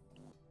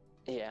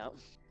 Yeah.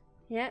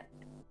 Yeah.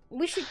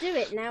 We should do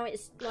it now.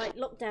 It's like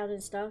lockdown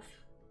and stuff.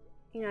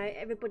 You know,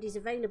 everybody's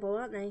available,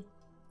 aren't they?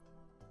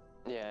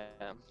 Yeah,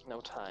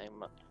 no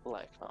time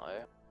like now.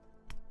 Yeah.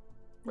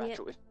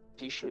 Retro, if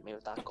you shoot me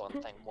with that gun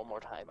thing one more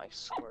time, I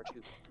swear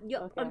to.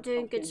 Yep, Okay, I'm doing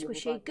I'll good, shoot you with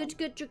Squishy. that Good,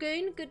 gun. good,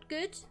 Dragoon. Good,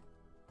 good.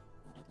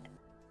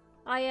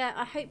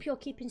 I hope you're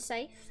keeping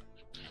safe.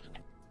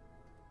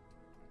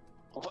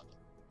 What?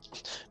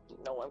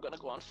 No, I'm gonna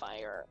go on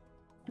fire.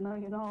 No,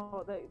 you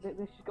know, they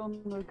should go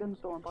in the gun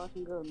store and buy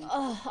some guns.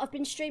 Oh, I've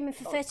been streaming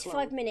for Oh, 35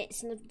 close.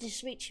 minutes and I'm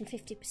just reaching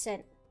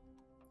 50%.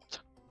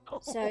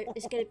 So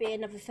it's going to be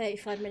another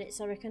 35 minutes,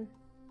 I reckon.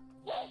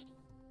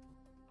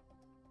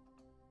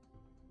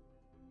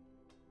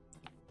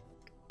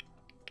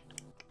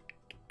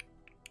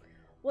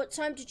 What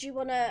time did you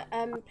want to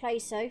play,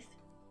 Soph?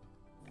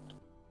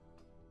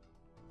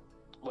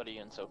 What are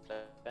you in so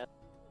far?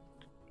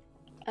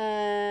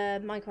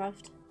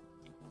 Minecraft.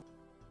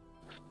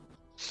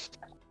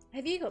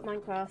 Have you got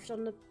Minecraft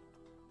on the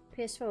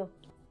PS4?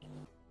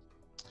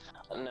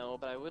 No,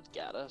 but I would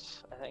get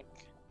it, I think.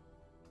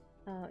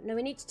 No,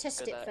 we need to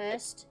test it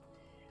first.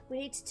 We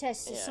need to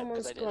test if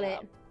someone's got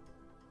it.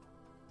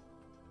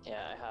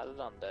 Yeah, I had it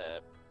on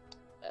the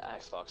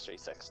Xbox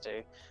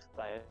 360,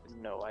 but I had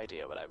no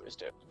idea what I was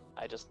doing.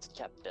 I just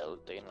kept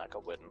building like a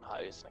wooden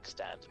house and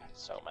extending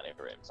so many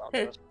rooms onto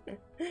it.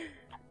 You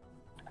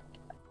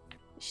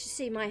should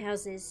see my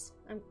houses.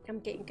 I'm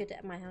getting good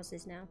at my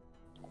houses now.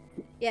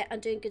 Yeah, I'm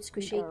doing good,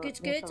 Squishy. Garret, Good, let's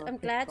good. have a I'm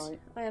quick glad.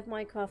 fight. I have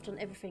Minecraft on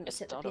everything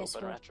It's except the not PS4.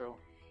 open retro.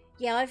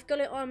 Yeah, I've got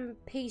it on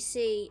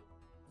PC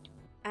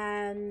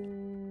and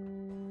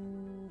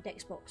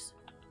Xbox.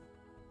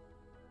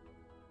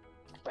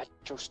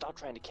 Retro, stop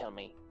trying to kill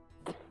me.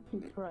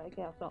 Right,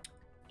 okay, I'll stop.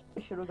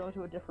 Should we go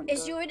to a different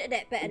Is your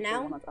internet better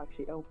now? That's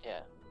actually open.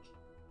 Yeah.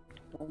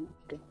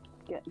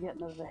 Get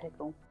another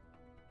vehicle.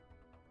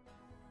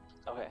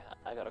 Okay,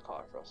 I got a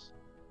car for us.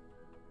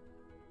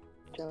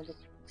 Joseph,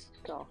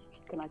 car.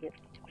 Can I get?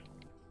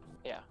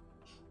 Yeah.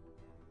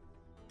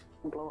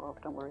 Blow it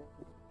up, don't worry.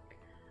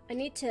 I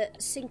need to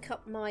sync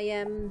up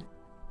my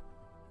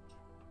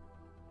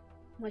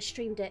my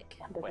stream deck.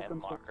 When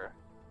marker.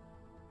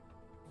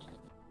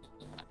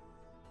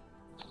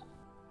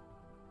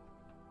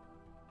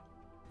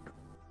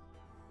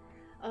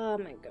 Oh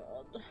my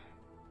god.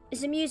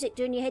 Is the music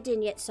doing your head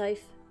in yet, Soph?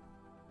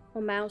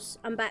 Or Mouse?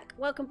 I'm back.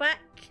 Welcome back.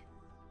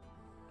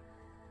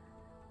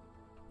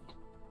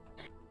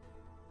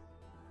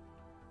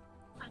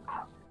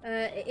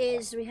 It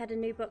is. We had a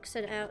new box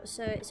sent out,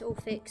 so it's all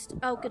fixed.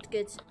 Oh, good,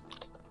 good.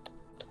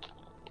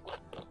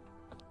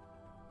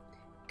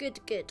 Good,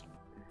 good.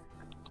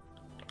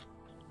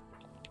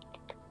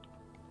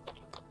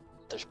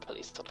 There's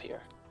police up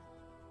here.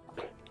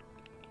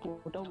 Well,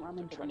 don't ram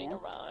into them, Turning yeah?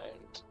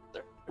 around.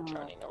 They're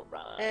turning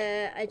around.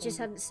 I just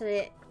hadn't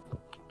set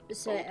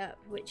it up,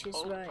 which is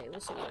why it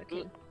wasn't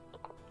working.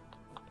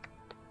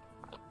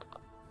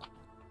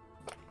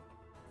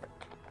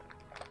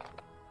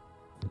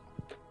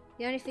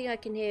 The only thing I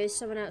can hear is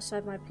someone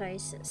outside my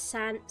place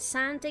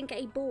sanding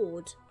a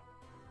board.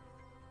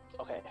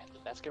 Okay,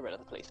 let's get rid of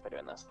the police by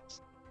doing this.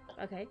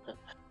 Okay.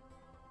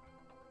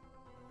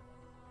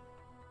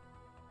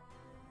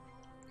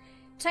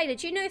 Taylor,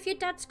 do you know if your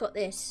dad's got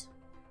this?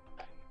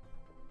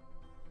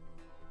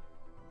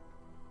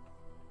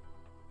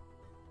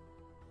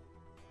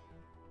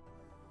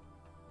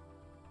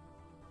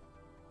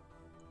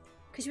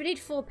 Because we need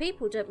 4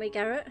 people, don't we,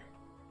 Garret?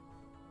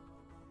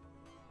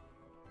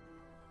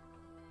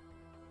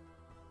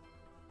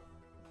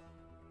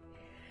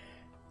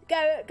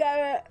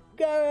 Garret.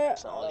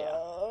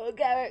 Oh,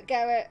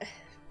 Garret.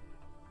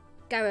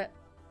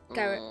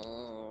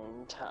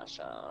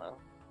 Tasha.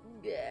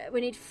 Yeah,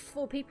 we need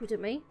 4 people,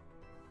 don't we?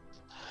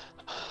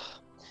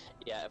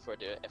 Yeah, if we're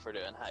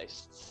doing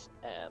heists,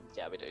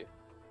 yeah, we do.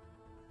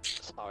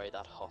 Sorry,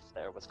 that huff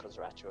there was because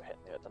Retro hit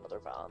me with another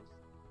van.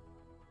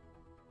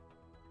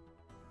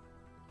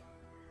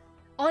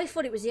 I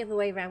thought it was the other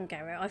way around,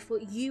 Garret. I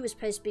thought you were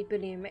supposed to be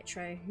bullying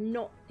Retro,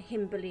 not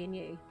him bullying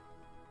you.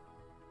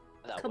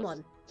 That Come was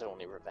on. the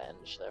only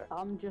revenge there.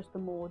 I'm just a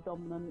more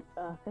dominant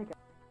figure.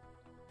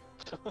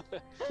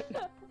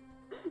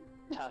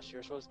 Tash,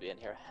 you're supposed to be in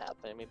here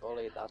helping me,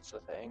 bully. That's the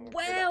thing. You're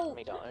Well, letting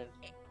me down.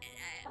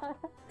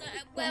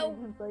 well,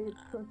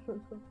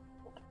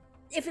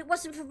 if it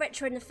wasn't for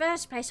Retro in the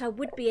first place, I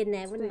would be in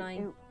there, wouldn't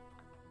I?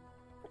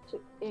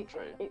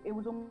 It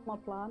was on my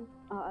plan.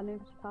 I knew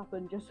this would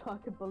happen just so I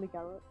could bully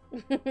Garret.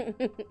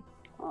 That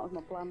was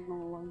my plan all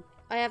along.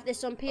 I have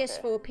this on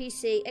PS4,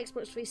 PC,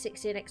 Xbox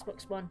 360 and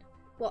Xbox One.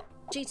 What?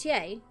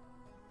 GTA?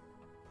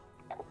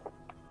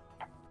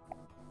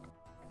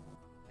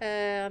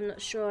 I'm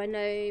not sure. I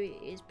know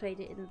he's played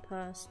it in the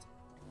past.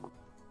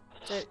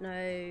 Don't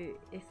know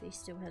if he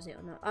still has it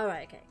or not.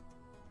 Alright, okay.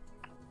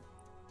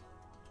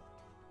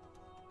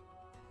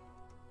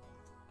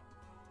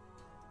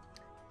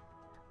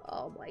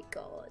 Oh my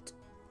god.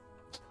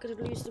 Gonna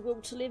lose the will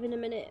to live in a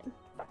minute.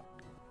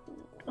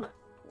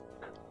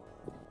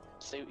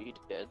 See what you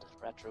did,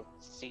 Retro.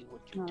 See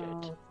what you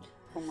did.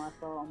 From my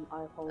fault,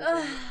 I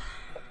apologize.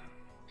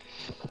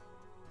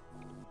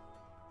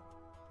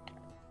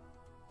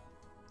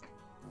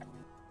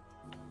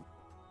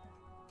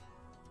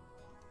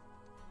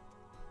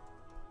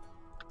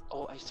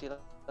 Oh, I see that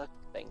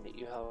thing that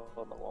you have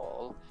on the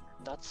wall.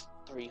 That's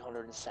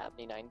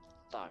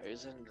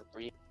 379,000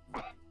 rupees.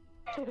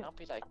 Cannot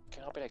be like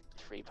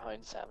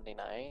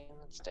 £3.79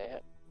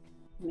 instead.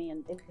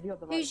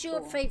 Who's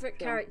your favourite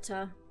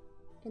character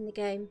in the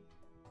game?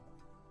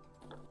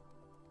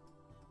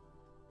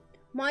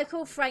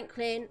 Michael,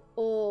 Franklin,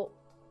 or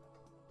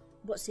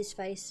what's his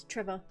face?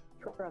 Trevor.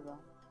 Trevor.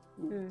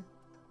 Mm.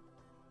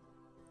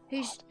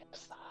 What is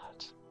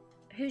that?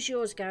 Who's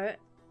yours, Garret?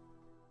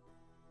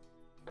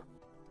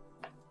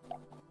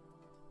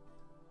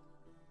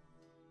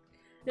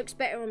 Looks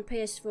better on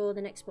PS4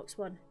 than Xbox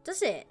One.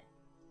 Does it?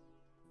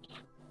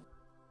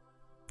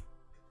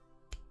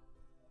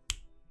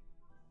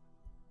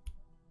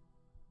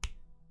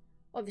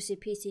 Obviously,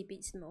 PC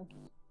beats them all.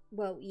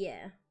 Well,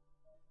 yeah.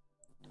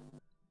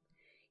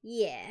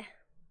 Yeah.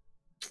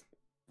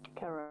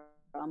 Kara,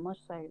 I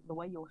must say, the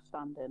way you're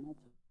standing, it's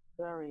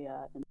very,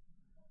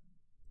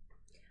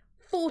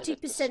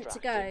 40% to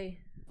go.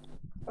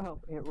 Oh,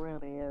 it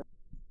really is.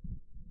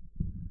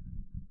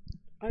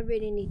 I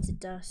really need to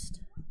dust.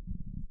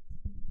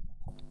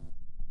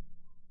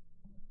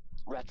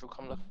 Retro,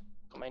 come look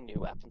at my new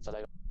weapons that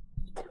I got.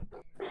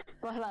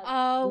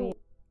 Oh.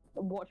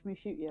 Watch me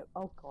shoot you.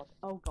 Oh god.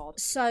 Oh god.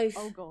 Soph.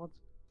 Oh god.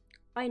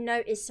 I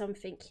noticed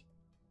something.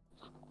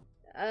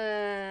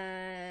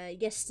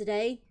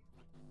 Yesterday.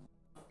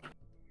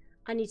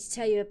 I need to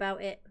tell you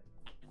about it.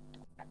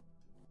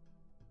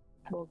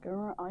 Well,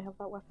 Garret, I have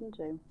that weapon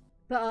too.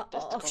 But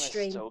This off gun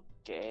stream. is so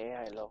gay,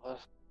 I love it.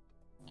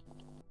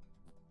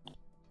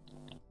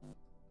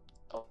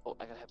 Oh,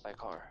 I got hit by a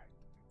car.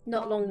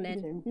 Not long me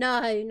then. too.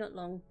 No, not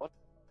long. What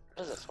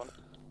is this one?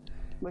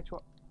 Which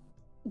one?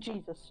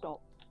 Jesus,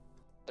 stop.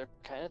 They're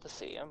kind of the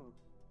same.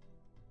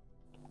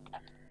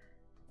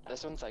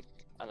 This one's like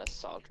an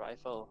assault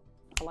rifle.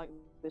 I like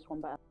this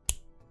one better.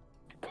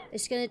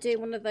 It's going to do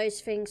one of those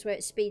things where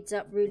it speeds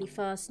up really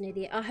fast near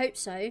the... I hope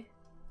so.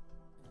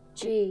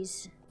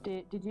 Jeez.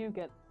 Did you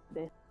get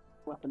this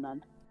weapon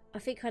then? I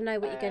think I know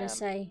what you're going to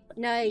say.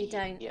 No, you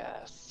don't.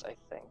 Yes, I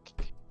think.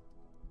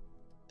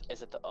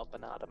 Is it the up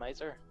and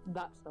atomizer?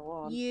 That's the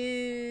one.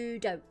 You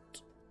don't.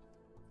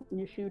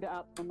 You shoot it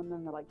at them and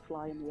then they like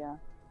fly in the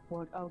air.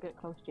 Well, I'll get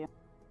close to you.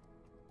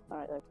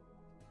 Alright then.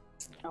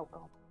 Oh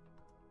god.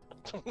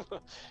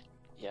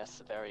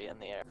 Yes, very in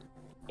the air.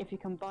 If you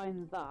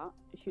combine that,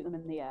 shoot them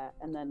in the air,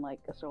 and then like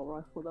assault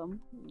rifle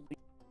them.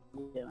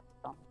 Yeah.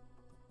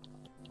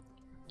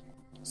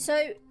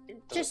 So,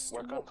 just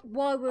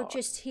while we're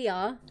just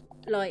here,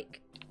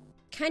 like,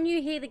 can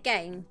you hear the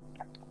game?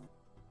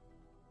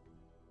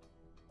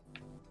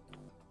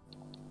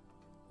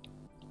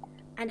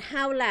 And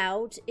how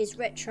loud is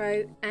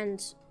Retro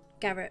and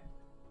Garret?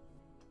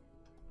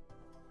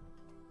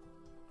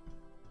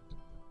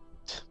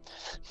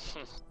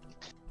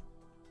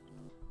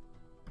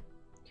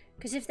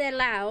 Because if they're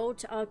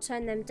loud, I'll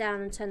turn them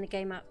down and turn the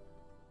game up.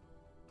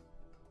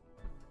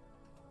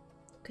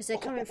 Because they're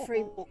coming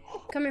through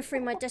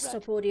my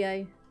desktop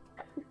audio.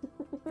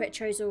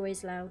 Retro's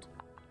always loud.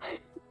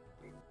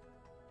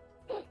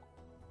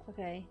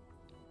 Okay.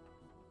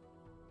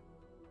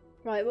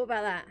 Right, what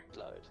about that?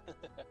 Loud.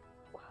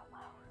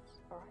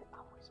 Alright,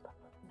 I'll whisper.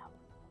 No.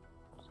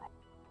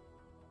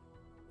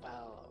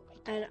 Well,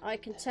 And I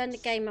can turn the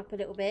game up a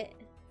little bit.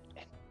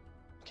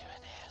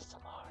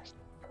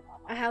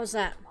 How's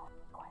that?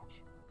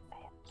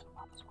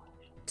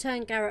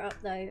 Turn Garret up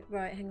though.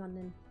 Right, hang on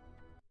then.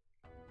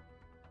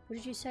 What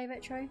did you say,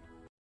 Retro?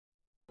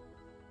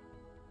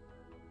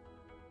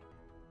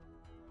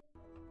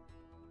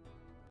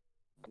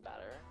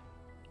 Better.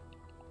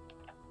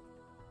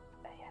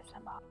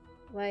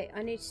 Wait,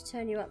 I need to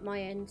turn you up my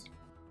end.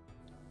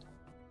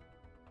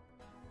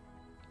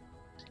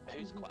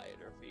 Who's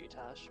quieter for you,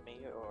 Tash? Me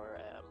or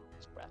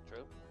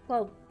Retro?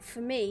 Well, for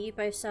me, you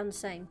both sound the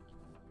same.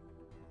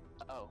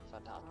 Oh,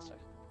 fantastic.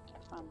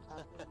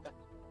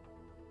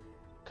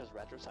 Because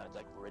Retro sounds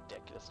like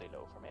ridiculously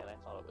low for me, and I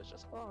thought it was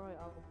just. Alright,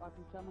 I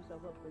can turn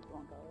myself up if you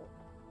want that.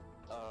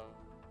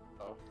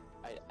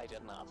 I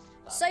didn't ask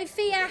that.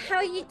 Sophia, how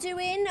are you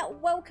doing?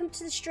 Welcome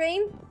to the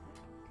stream.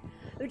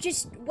 We're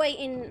just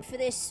waiting for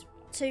this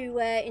to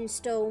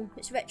install.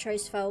 It's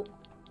Retro's fault.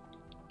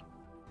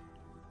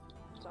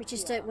 We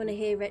just don't want to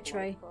hear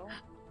retro.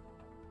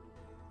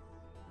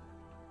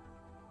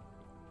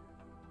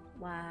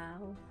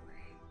 Wow.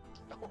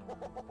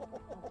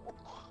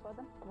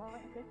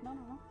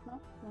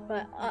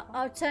 But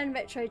I'll turn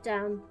retro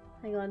down.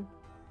 Hang on.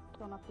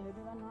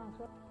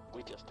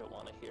 We just don't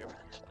want to hear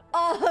it.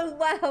 Oh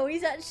wow,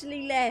 he's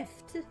actually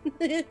left.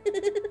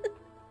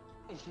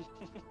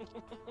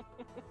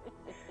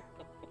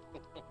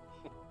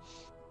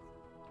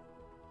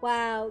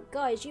 Wow,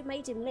 guys, you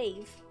made him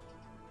leave.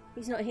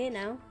 He's not here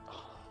now.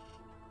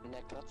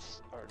 Nick,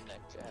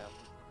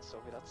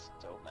 Sophie, that's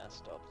so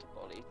messed up to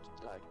bully,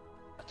 like,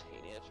 a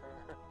teenager.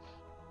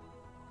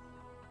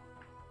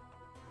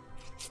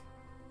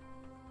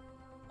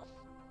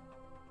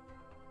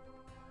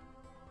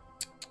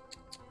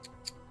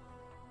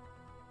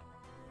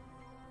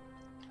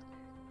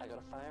 I got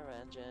a fire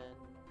engine.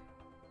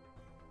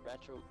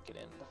 Retro, get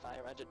in the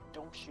fire engine.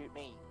 Don't shoot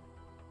me.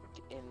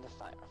 Get in the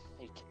fire.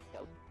 He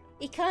killed.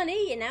 He can't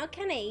hear you now,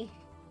 can he?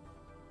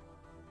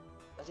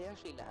 Has he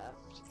actually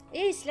left?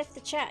 Yeah, he's left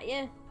the chat,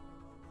 yeah.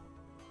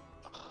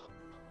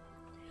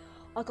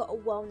 I got a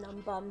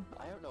well-known bum.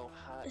 I don't know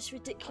how. It's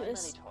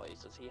ridiculous. How many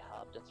toys does he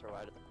have to throw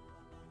out of the...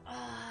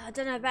 I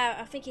don't know about.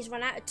 I think he's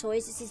run out of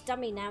toys. It's his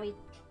dummy now. He,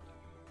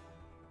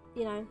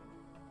 you know,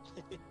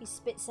 he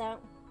spits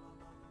out.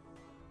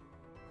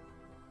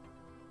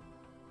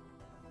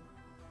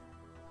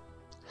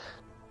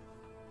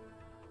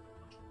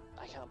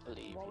 I can't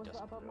believe What he was just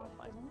that about blew up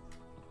my my... feelings?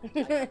 I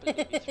can't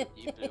believe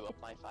you blew up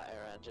my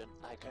fire engine.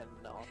 I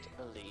cannot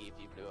believe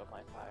you blew up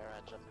my fire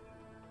engine.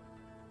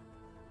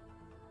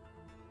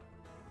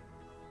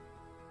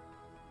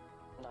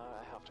 Now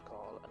I have to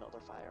call another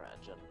fire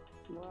engine.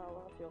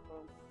 Well, that's your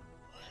fault.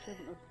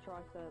 Shouldn't have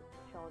tried to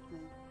charge me.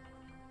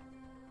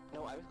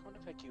 No, I was going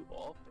to pick you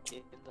up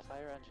in the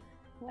fire engine.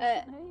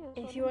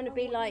 If you want to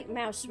be like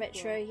Mouse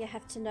Retro, you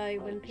have to know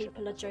when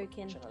people are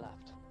joking. Should have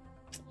left.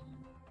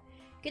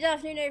 Good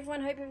afternoon,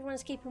 everyone. Hope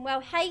everyone's keeping well.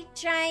 Hey,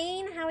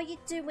 Jane, how are you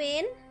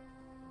doing?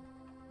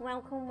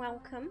 Welcome,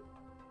 welcome.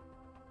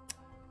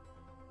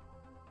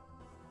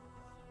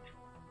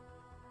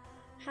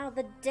 How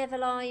the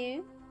devil are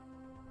you?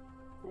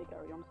 Hey,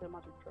 Gary, you want to see a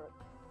magic trick?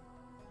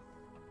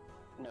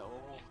 No.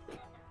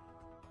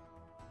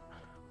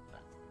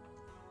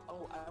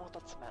 Oh, I want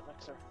that cement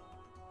mixer.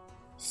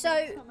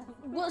 So,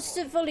 what's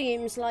the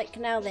volumes like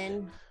now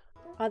then?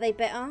 Are they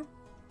better?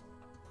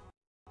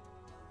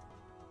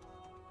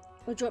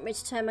 Or do you want me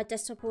to turn my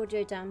desktop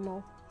audio down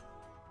more?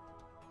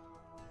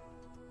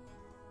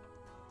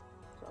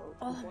 So,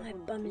 Oh, my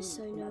bum is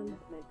so numb.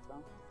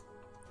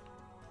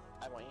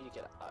 I want you to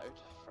get out,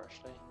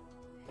 firstly.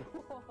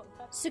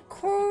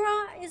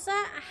 Sakura, is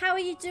that? How are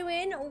you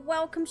doing?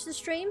 Welcome to the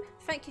stream.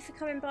 Thank you for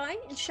coming by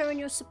and showing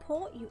your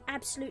support, you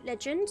absolute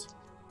legend.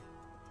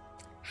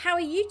 How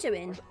are you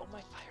doing? Oh, my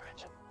fire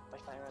engine. My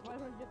fire engine.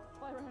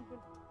 Fire engine.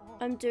 Oh.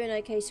 I'm doing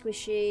okay,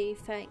 Squishy.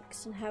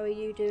 Thanks. And how are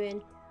you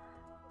doing?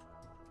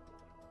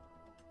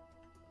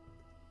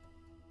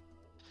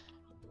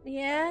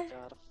 Yeah? I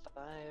got a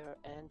fire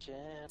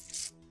engine.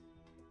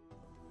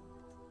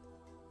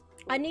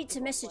 I need to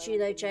message you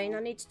though, Jane.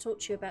 I need to talk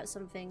to you about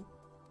something.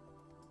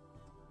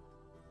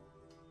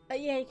 Oh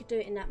yeah, you could do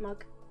it in that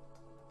mug.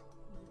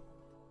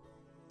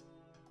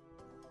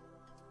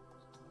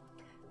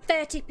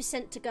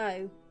 30% to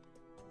go.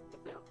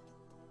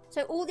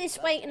 So all this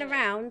waiting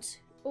around,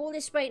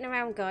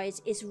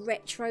 guys, is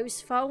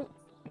Retro's fault.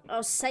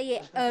 I'll say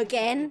it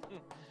again.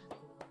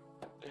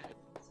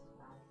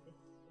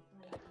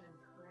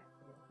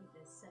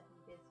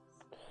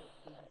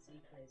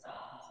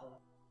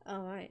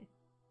 Alright.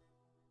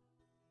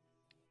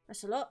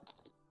 That's a lot.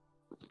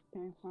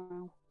 Okay,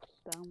 wow.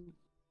 Down.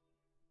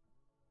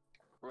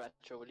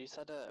 Retro, will you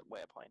set a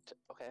waypoint?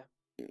 Okay.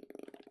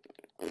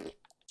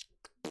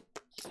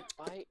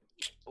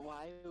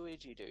 Why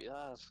would you do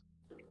that?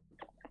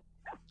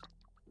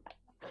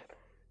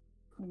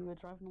 You were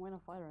driving away in a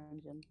fire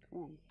engine.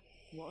 Come on.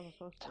 What was I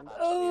supposed to do?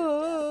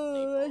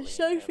 Oh,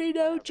 Sophie,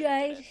 no,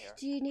 Jade.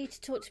 Do you need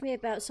to talk to me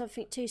about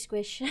something too,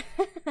 Squish?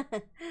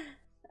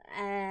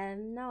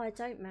 No, I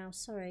don't, Mouse.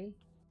 Sorry.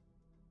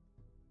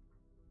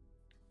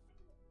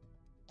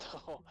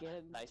 Oh,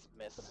 nice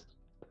miss.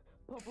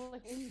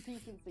 Public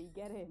indecency,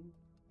 get in.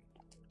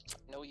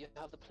 No, you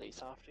have the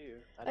police after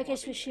you. I don't Okay,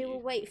 want to be Squishy, we'll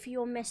rude. wait for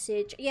your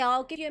message. Yeah,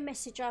 I'll give you a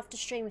message after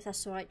stream if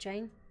that's alright,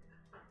 Jane.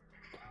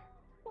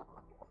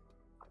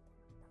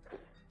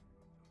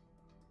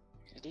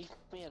 Leave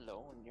me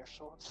alone. You're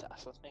so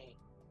obsessed with me.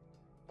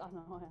 I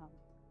know I am.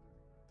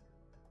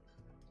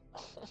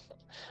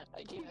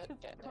 I keep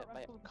getting hit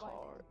by a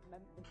car.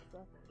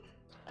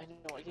 I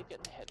know, I keep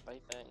getting hit by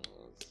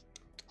things.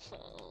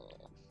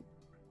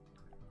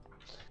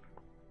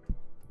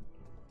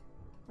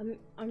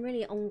 I'm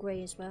really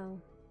hungry as well.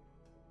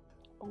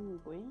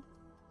 Hungry?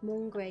 I'm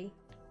hungry.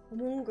 I'm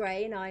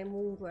hungry and I'm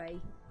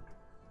hungry.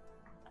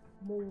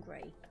 I'm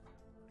hungry.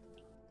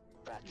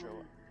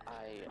 Retro,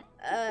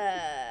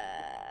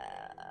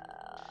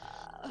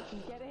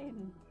 Get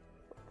in.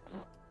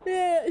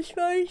 Yeah, it's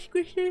fine,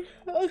 Squishy.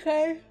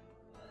 Okay.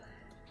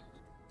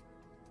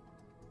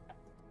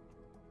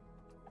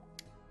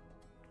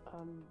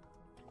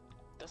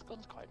 This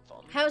gun's quite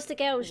fun. How's the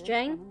girls, it is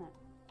Jane? fun,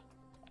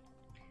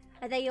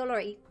 Are they all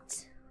right?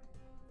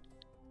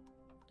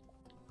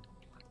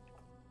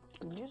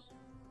 isn't it?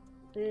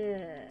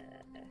 Ugh.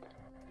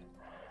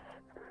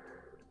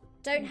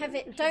 Don't have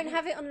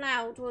it on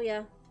loud, will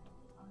ya?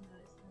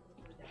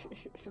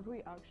 Should we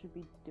actually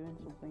be doing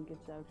something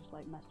instead of just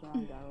like messing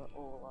around Garret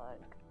or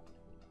like?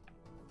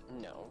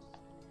 No.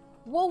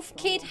 Wolf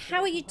Kid,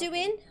 how are you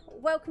doing?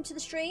 Welcome to the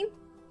stream.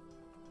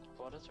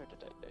 What is there to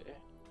do?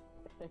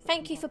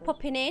 Thank you for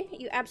popping in,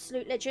 you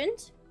absolute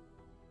legend.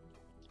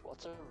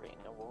 What's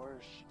Arena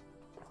Wars?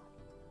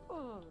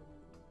 Oh,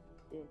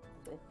 it's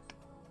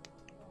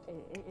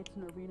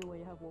an arena where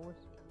you have wars.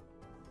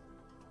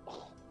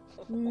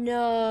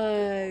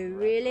 No,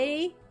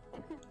 really?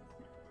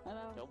 I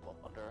know. No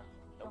wonder.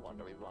 No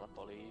wonder we want to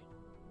bully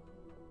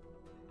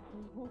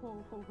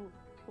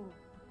you.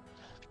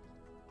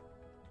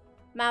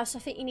 Mouse, I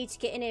think you need to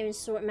get in here and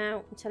sort him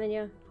out, I'm telling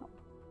you.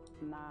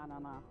 Nah.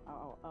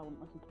 I won't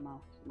listen to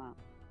Mouse. Nah.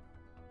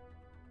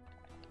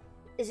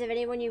 Is there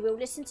anyone you will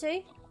listen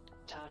to?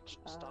 Touch,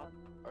 stop.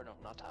 Or no,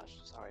 not touch.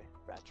 Sorry,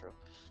 Retro.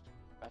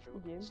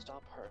 You?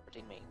 Stop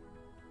hurting me.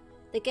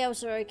 The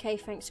girls are okay,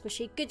 thanks,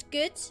 Squishy. Good,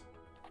 good.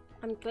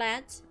 I'm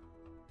glad.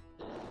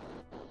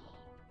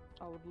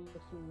 I would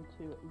listen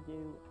to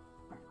you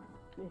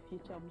if you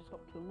tell me to stop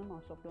killing them.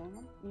 I'll stop killing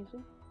them.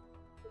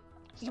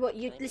 Easy. What,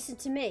 you'd listen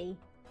to me?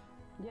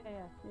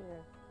 Yeah.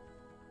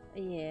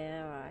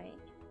 Yeah, alright.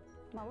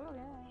 No, well,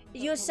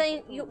 yeah. You're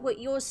saying, what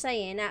you're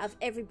saying, out of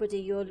everybody,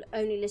 you'll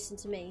only listen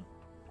to me?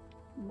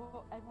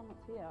 Well, everyone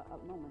that's here at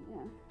the moment,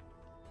 yeah.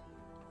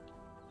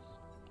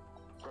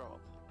 Grow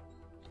up.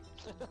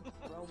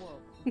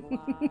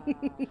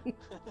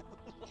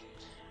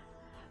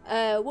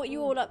 Wow. What are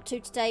you all up to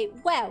today?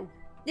 Well,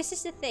 this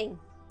is the thing.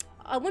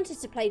 I wanted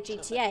to play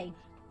GTA.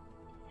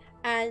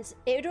 And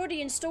it had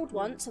already installed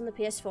once on the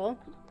PS4.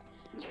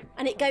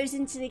 And it goes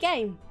into the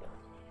game.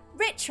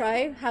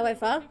 Retro,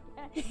 however...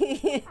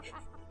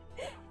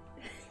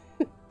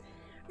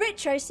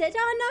 Retro said,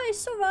 oh no,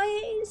 it's alright,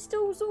 it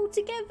installs all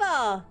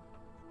together.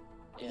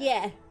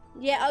 Yeah,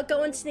 I'll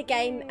go onto the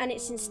game and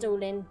it's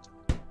installing.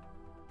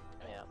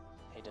 Yeah,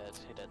 he did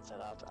say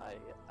that. I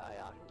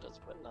acted as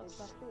witness.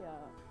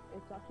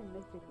 It's actually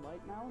Mystic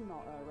Light now,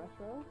 not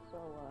Retro, so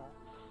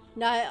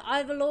No,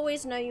 I will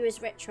always know you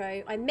as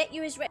Retro. I met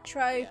you as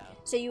Retro,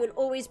 so you will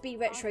always be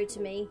Retro to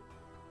me.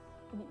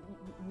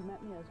 You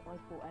met me as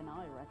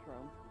I4NI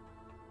Retro.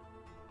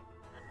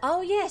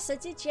 Oh yes, I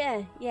did,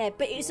 yeah,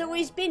 but it's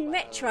always been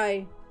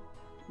Retro.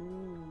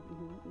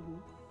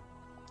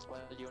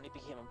 Well, you only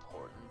became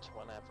important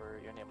whenever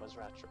your name was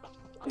Retro.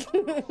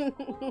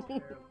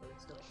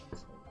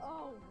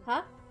 Oh.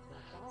 Huh?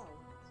 Wow.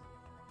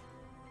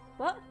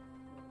 What?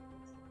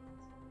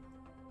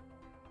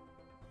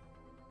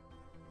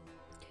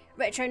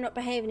 Retro not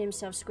behaving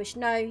himself, Squish.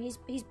 No,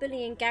 he's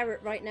bullying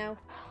Garret right now.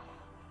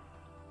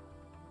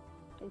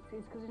 It's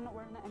because he's not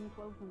wearing any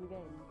clothes in the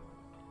game.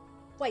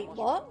 Wait,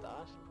 what?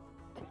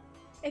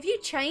 Have you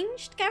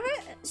changed,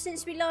 Garret,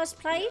 since we last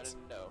played?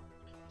 No.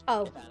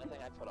 Oh. If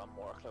anything, I put on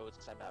more clothes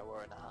because I'm now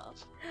wearing a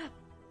hat.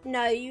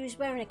 No, you was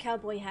wearing a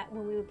cowboy hat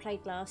when we were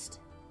played last.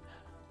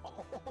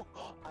 Oh,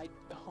 I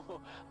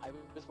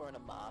was wearing a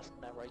mask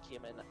whenever I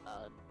came in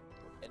and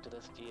into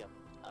this game,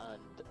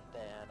 and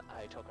then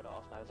I took it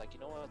off and I was like, you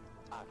know what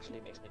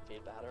actually makes me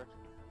feel better?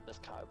 This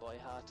cowboy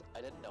hat.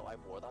 I didn't know I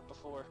wore that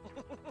before.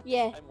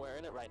 Yeah. I'm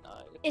wearing it right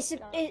now. It's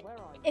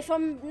if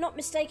I'm not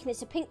mistaken,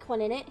 it's a pink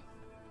one in it.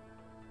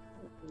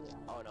 Yeah.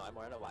 Oh no, I'm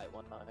wearing a white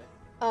one now.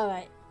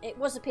 Alright, it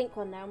was a pink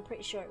one now, I'm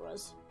pretty sure it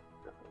was.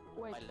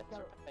 Wait, My lips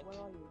are pink. where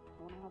are you?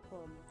 I want to have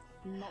fun.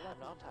 Not I'm like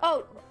not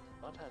Oh.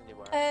 not telling you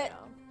where I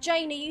am.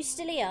 Jane, are you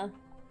still here?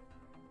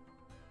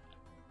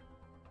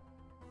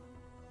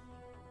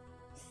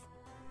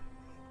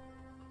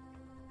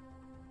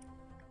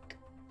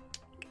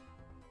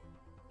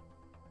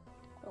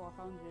 Oh, I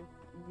found you.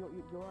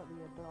 You're at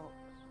the docks.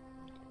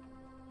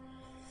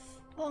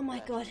 Oh my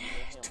Yeah, god,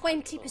 you're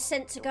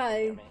 20% to Don't go,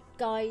 hear me.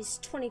 guys,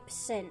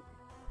 20%.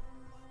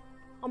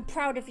 I'm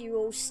proud of you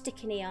all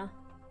sticking here.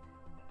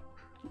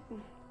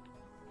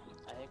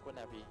 I think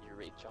whenever you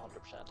reach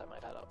 100%, I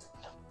might head up.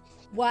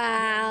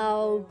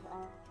 Wow.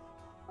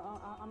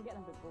 I'm getting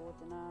a bit bored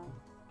now.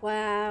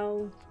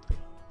 Wow.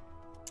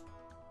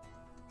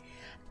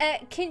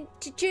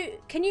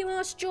 Can you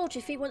ask George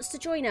if he wants to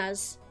join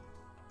us?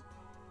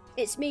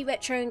 It's me,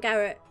 Retro, and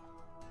Garret.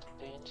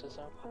 Dangerous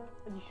up.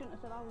 You shouldn't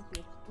have said I was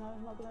here. No,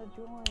 I'm not gonna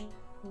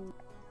join.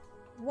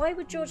 Why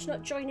would George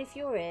not join if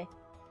you're here?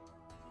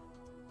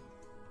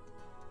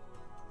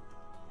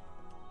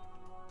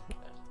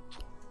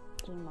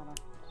 Doesn't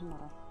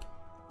matter.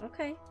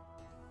 Okay.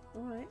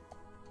 Alright.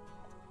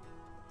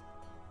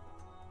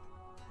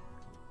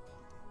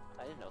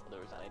 I didn't know there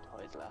was any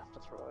toys left to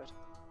throw out.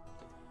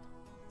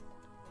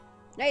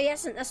 No, he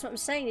hasn't. That's what I'm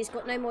saying. He's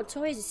got no more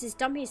toys. It's his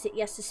dummies that he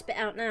has to spit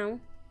out now.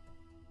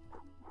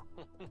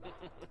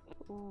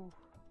 Ooh.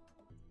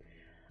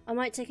 I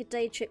might take a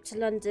day trip to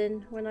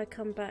London when I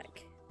come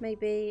back.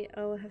 Maybe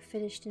I'll have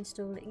finished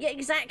installing. Yeah,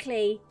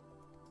 exactly.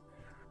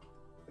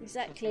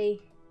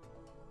 Exactly.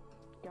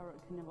 Garret,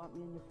 can you let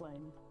me in your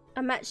plane?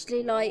 I'm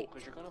actually like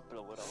because you're gonna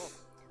blow it up.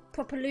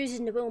 proper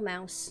losing the will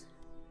mouse.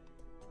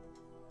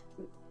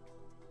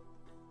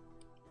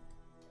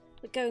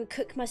 I go and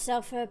cook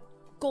myself a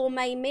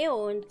gourmet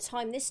meal and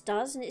time this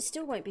does, and it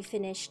still won't be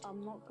finished.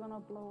 I'm not gonna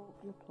blow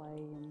up your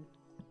plane.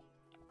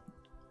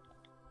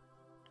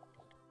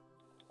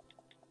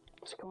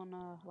 Just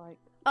gonna like.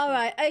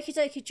 Alright, okie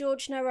dokie,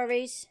 George, no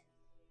worries.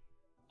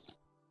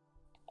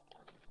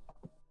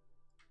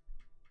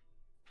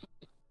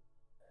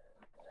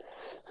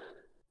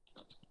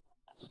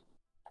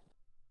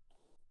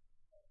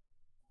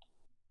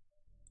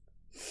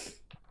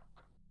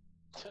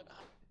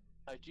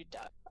 How'd you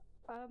die?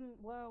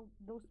 Well,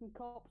 there was some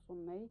cops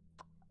on me.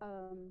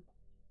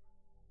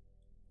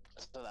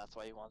 So that's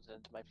why you wanted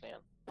into my plane.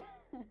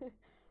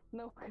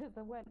 No, because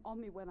they went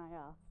on me when I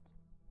asked.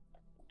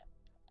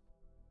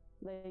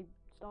 They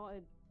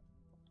started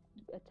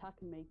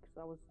attacking me because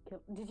I was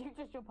Did you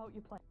just jump out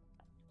your plane?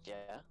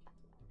 Yeah.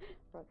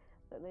 Right.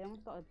 They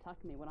almost started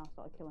attacking me when I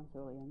started killing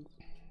civilians.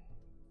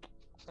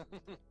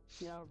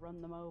 You know,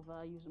 run them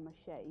over using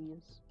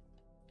machetes.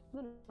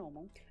 The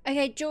normal.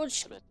 Okay,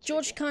 George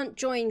can't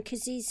join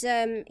because he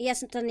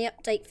hasn't done the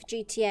update for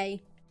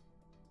GTA.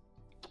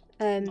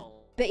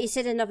 But he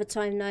said another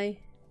time though.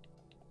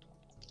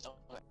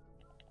 Okay.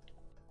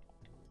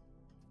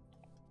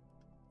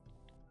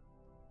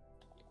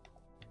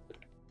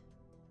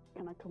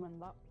 Can I come in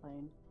that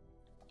plane?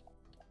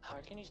 How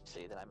can you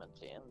say that I'm in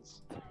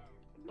planes?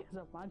 Because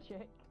of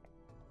magic.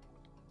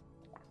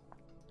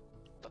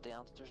 But the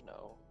answer's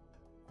no.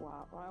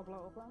 Wow, I'll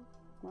blow up then?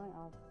 Right,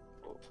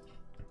 Oh.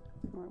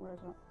 Right, where is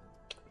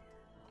it?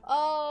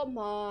 Oh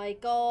my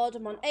god,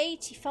 I'm on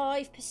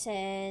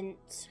 85%.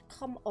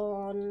 Come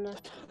on.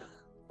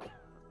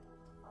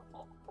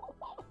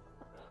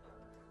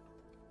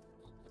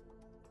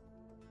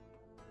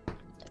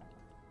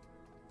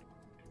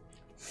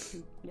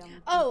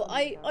 Oh,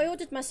 I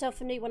ordered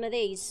myself a new one of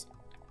these.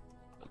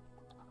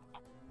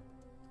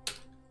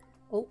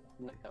 Oh.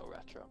 No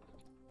retro.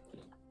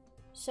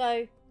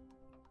 So,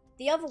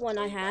 the other one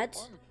Oh, I you got had,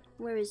 one.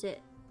 where is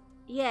it?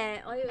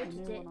 Yeah, I A ordered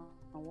new it. one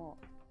on what?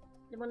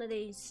 One of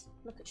these.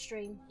 Look at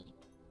stream.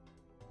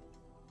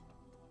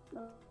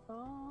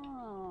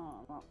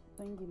 Oh, that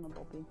thingy, my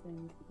bobby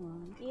thing.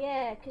 Right.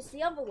 Yeah, because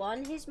the other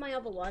one, here's my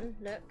other one,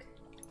 look.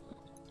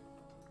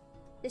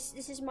 This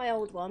is my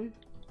old one.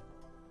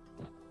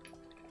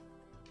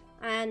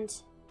 And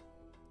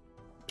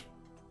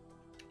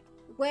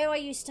where I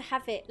used to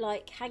have it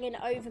like hanging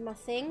over my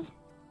thing,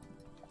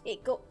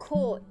 it got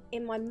caught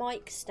in my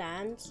mic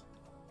stand.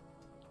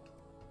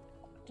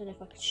 Don't know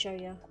if I could show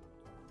you.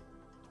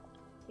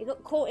 It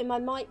got caught in my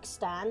mic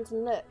stand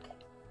and look.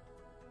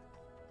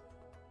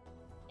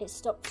 It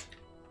stopped.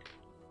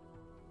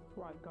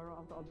 Right, Garret,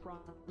 I've got a brand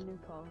new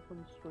car from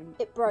the street.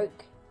 It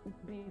broke.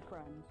 Be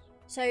friends.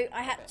 So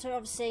I had to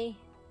obviously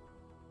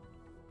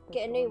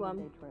get a new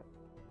one.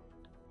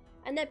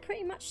 And they're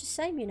pretty much the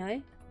same, you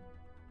know.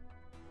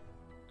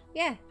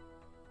 Yeah.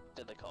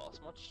 Did they cost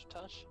much,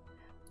 Tash?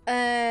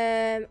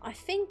 I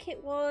think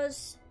it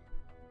was.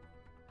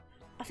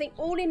 I think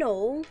all in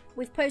all,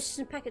 with postage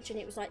and packaging,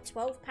 it was like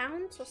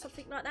 £12 or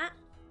something like that.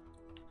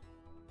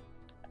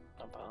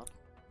 Not bad.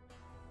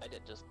 I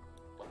did just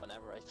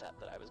whenever I said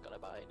that I was gonna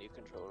buy a new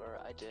controller,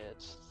 I did.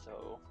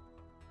 So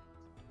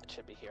it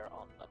should be here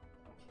on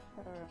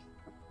them.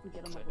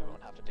 Get on So my I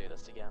don't have to do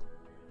this again.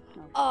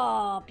 no.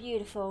 Oh,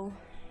 beautiful.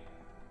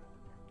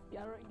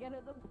 Garret, get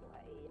at the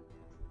plane.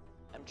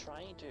 I'm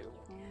trying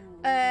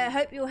to.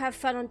 Hope you'll have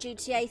fun on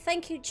GTA.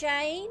 Thank you,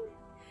 Jane.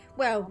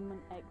 Well, I'm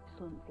an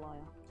excellent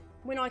flyer.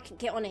 when I can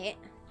get on it.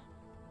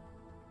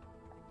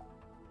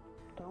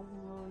 Don't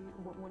worry,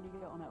 when you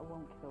get on it, I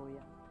won't kill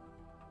you.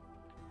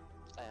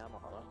 I am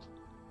on it.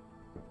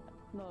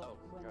 No, Oh,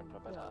 you're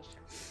not by Tash.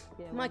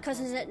 yeah, My when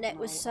cousin's Tash internet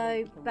was gets so on, I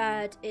won't kill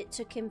bad, it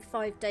took him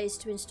 5 days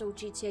to install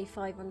GTA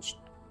 5 on.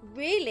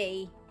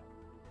 Really?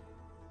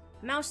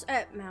 Mouse.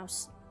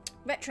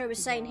 Retro was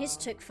saying his Wow.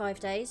 took 5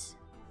 days.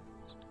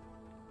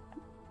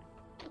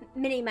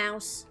 Minnie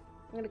Mouse.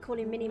 I'm gonna call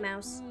him Minnie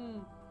Mouse.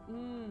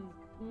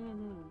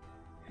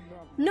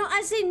 Not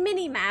as in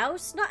Minnie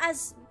Mouse, not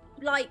as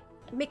like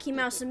Mickey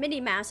Mouse and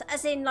Minnie Mouse,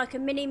 as in like a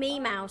mini me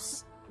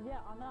mouse. Yeah,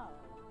 I know.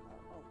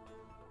 Oh.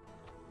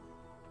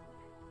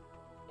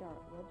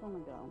 Garret, where's I wanna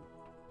go?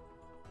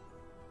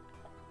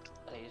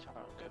 These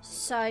aren't good.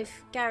 So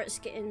Garrett's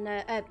getting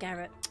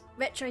Garret.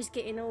 Retro's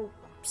getting all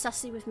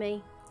sassy with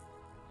me.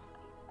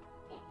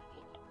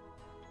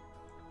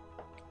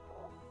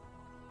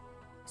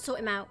 Sort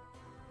him out.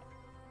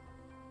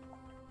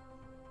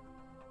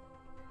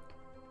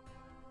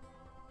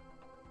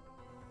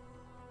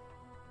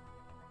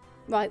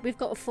 Right, we've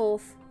got a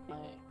fourth.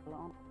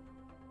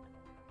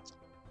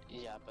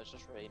 Yeah, but it's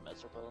just really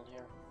miserable in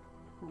here.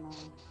 I know.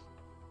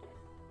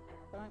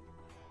 Right.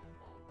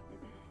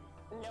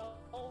 No.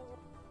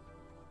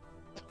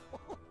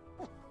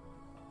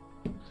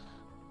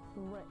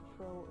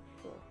 Retro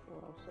shush.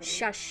 What else?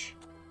 Shush.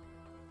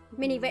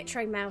 Mini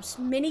retro mouse.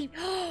 Mini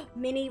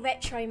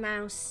retro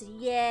mouse.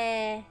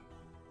 Yeah.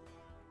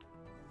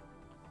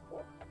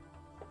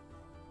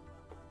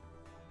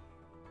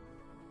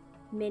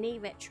 Mini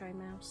retro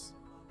mouse.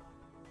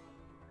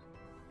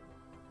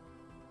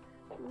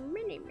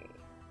 Mini me.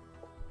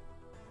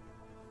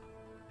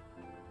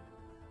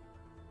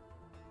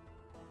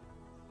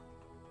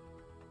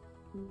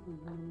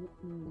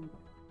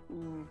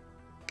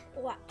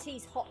 Oh, that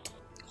tea's hot.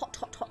 Hot,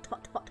 hot, hot,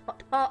 hot, hot,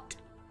 hot, hot.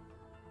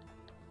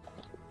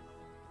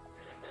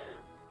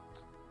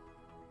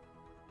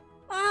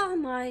 Oh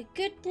my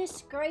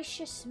goodness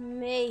gracious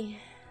me.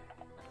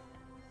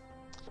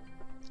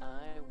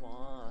 I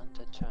want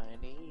a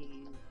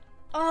Chinese.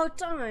 Oh,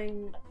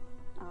 don't.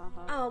 Oh,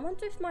 I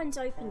wonder if mine's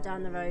open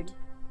down the road.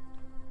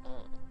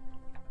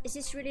 Is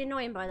this really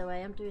annoying, by the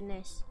way? I'm doing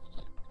this.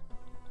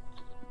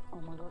 Oh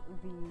my god,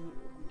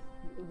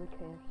 the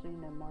KFC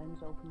and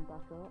mine's open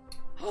back up.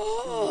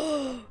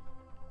 Well,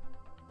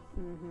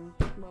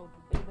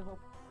 they've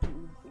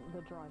opened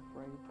the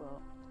drive-thru,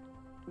 but...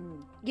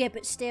 Yeah,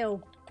 but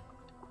still.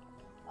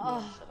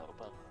 Oh.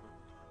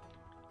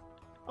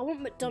 I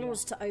want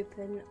McDonald's to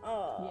open.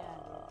 Oh.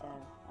 Yeah,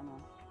 I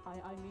know.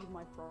 I need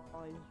my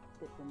fries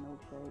dipped in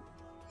milkshake.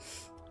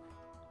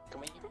 Can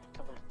we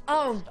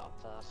stop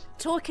that?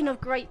 Talking of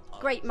great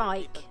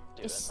mic,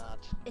 it's a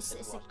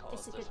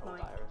good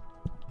mic.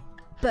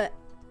 But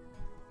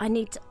I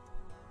need to.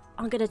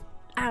 I'm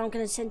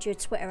gonna send you a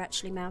Twitter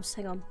actually, Mouse.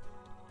 Hang on.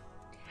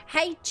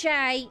 Hey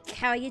Jake,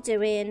 how are you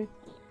doing?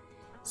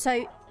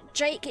 So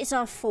Jake is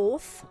our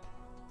 4th.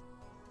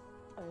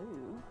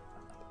 Oh.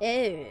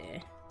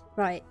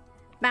 Right,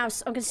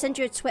 Mouse. I'm gonna send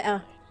you a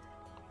Twitter.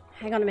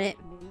 Hang on a minute.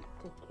 Need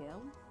to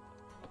kill?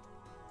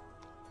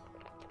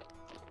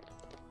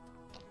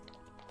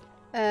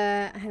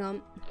 Hang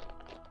on.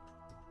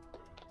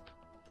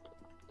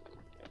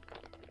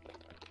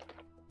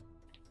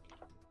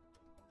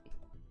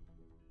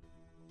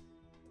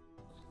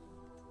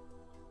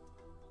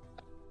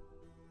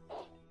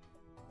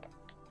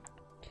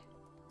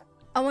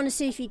 I want to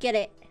see if you get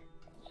it.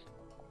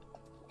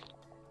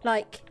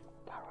 Like,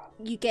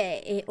 you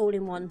get it all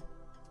in one.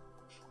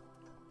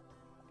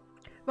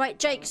 Right,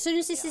 Jake, as soon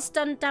as this is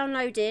done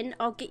downloading,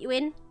 I'll get you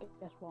in.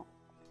 Guess what?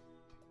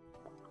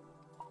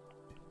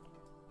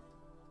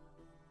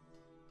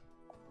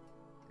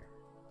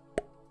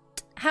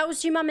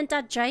 How's your mum and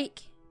dad,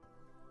 Jake?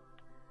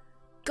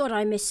 God,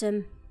 I miss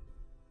them.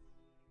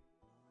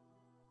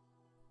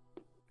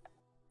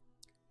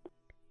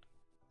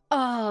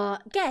 Ah,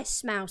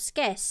 guess, Mouse,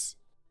 guess.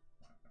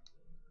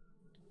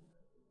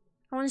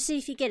 I want to see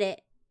if you get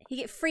it. You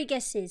get 3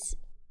 guesses.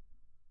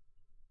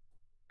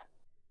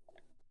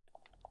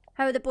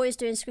 How are the boys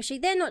doing,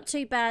 Squishy? They're not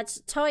too bad.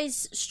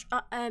 Ty's,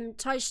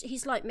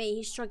 he's like me.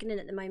 He's struggling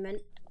at the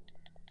moment.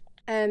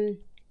 I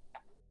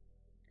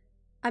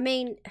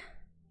mean,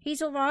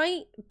 he's all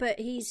right, but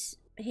his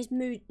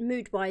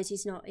mood-wise,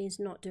 he's not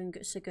doing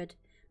so good.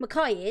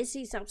 Mackay is.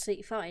 He's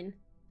absolutely fine.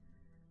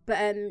 But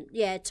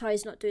yeah,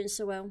 Ty's not doing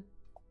so well.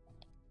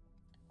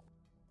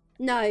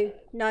 No,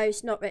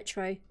 it's not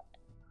retro.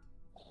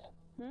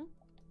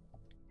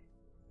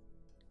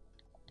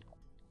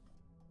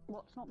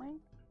 What's not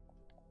me?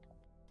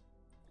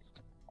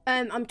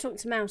 I'm talking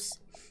to Mouse.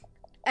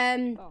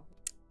 Don't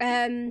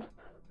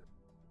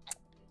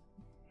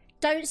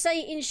say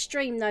it in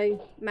stream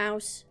though,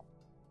 Mouse.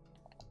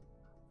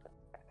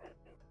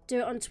 Do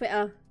it on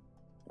Twitter.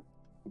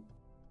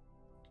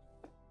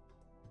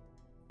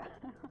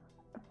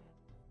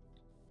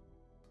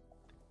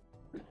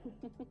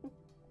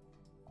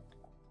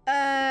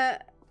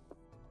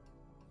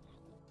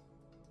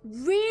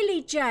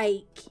 Really,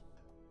 Jake?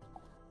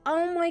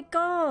 Oh my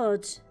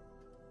god.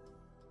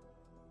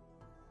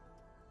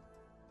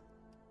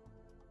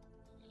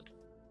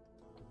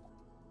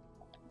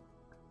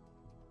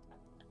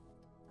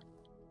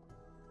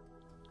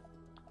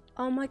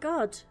 Oh my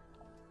god.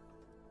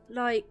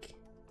 Like,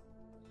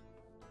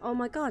 oh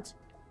my god.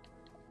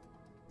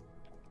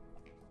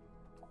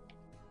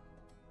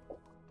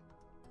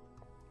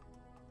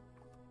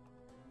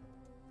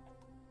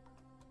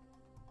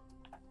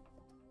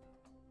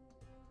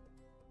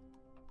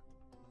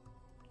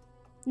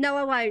 No,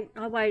 I won't.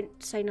 I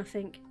won't say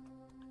nothing.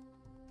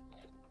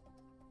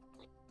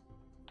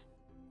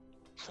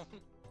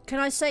 Can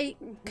I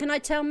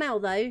tell Mel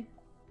though?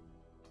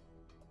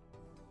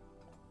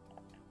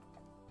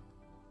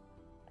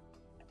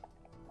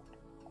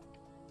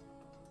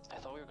 I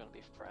thought we were going to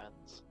be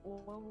friends.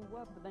 Well,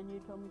 but then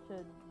you told me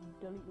to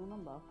delete your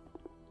number.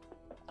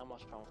 And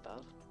what's wrong with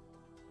that?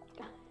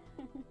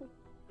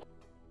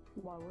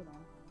 Why would I?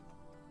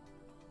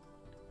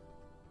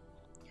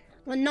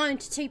 Well,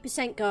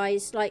 92%,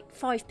 guys. Like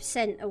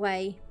 5%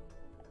 away.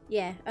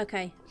 Yeah.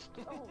 Okay.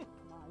 Oh,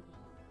 nice.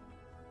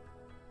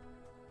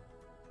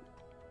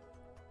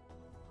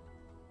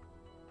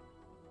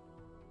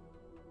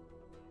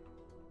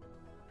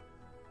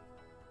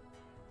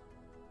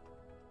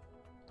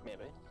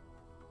 Maybe.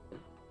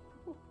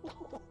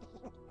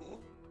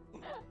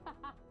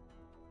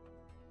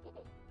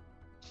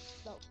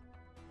 No.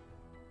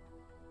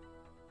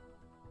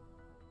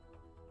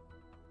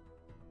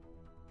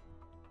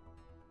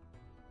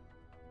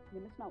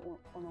 you're missing out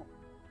on up.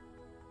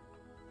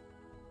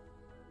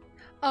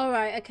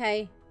 Alright,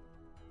 okay.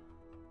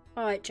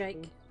 Alright,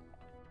 Jake.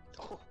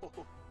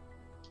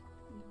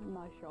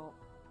 Nice shot.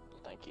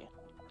 Thank you.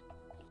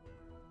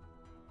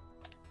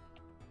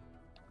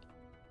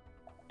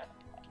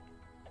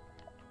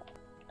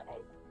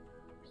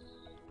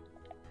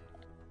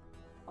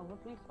 I'll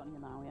release on you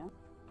now, yeah?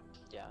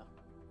 Yeah.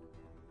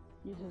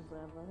 You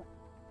deserve it.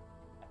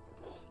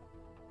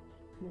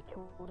 You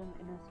killed an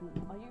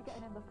innocent. Are you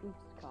getting in the police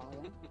car,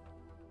 yeah?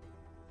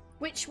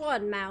 Which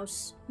one,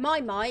 Mouse? My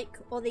mic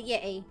or the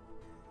Yeti?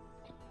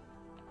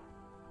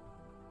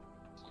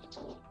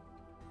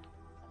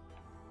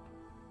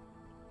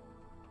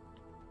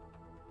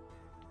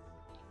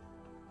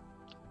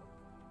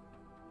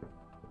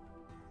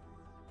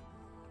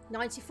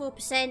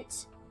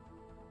 %.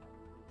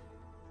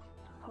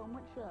 How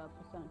much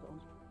percent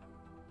on?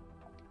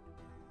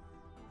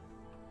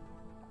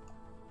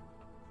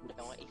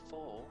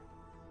 94.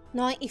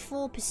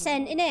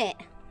 94%, innit?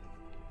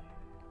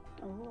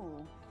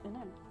 Oh,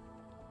 innit?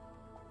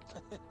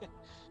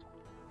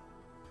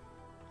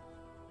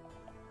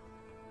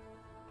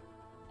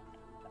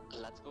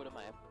 Let's go to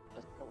my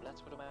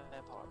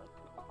apartment.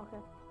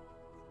 Okay.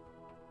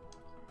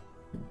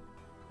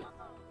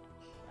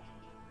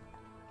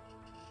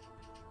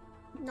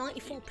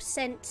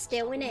 %94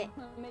 still, innit?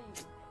 Mate,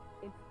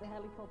 it's the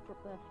helicopter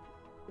up there.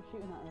 They're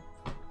shooting at us.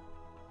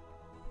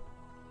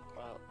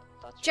 Well,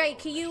 that's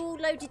Jake, are your you all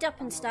loaded up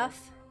and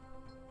stuff?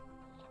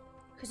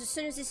 Because as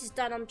soon as this is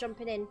done, I'm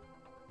jumping in.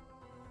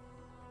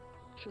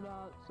 Should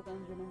I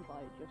send you an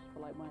invite just for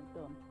like when it's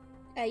done?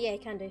 Yeah, you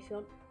can do if you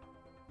want.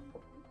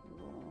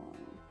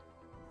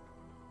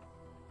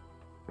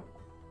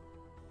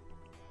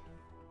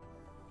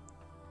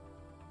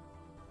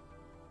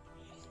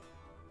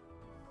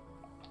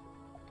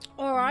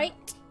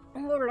 Alright,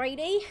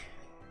 alrighty.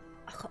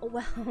 I got a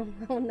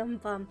well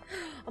number.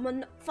 I'm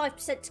on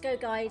 5% to go,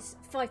 guys.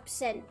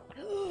 5%.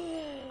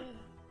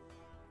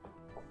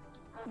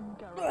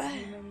 Garret,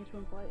 you may need to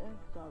invite her,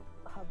 so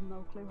I have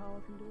no clue how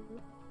I can do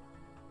this.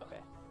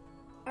 Okay.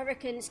 I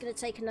reckon it's going to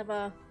take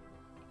another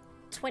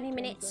 20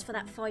 minutes for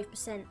that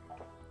 5%.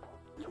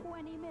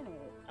 20 minutes?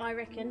 I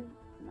reckon.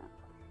 No.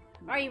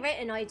 I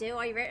reckon I do.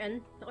 I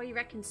reckon. I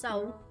reckon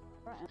so.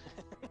 Right.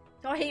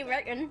 I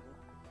reckon.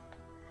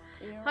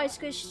 You're Hi right,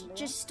 Squish, Amelia.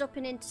 just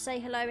stopping in to say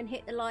hello and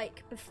hit the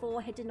like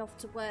before heading off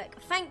to work.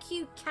 Thank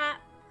you,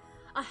 Kat.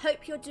 I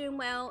hope you're doing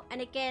well.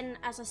 And again,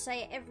 as I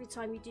say every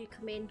time you do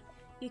come in,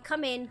 you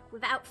come in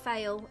without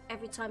fail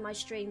every time I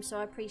stream, so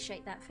I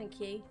appreciate that. Thank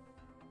you.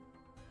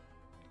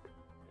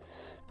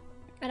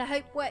 And I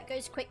hope work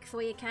goes quick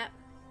for you, Kat.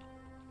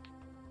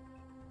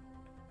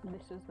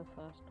 This is the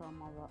first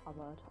time I've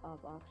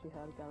actually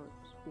heard Garret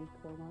speak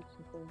so much,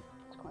 so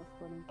it's quite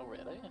funny. Oh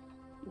really?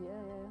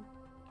 Yeah.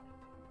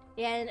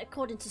 Yeah, and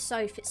according to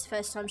Sophie, it's the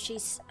first time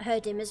she's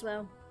heard him as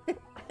well. I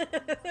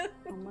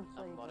must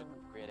say, What a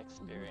great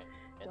experience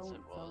it don't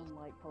was. sound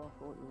like how I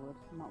thought you would.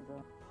 Not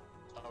good.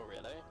 Oh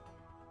really?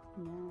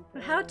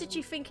 Yeah. How did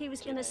you think he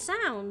was going to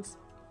sound?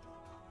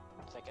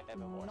 I think I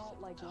have a more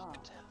Not like that.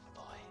 seductive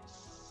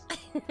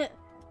voice.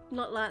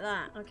 Not like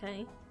that,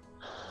 okay.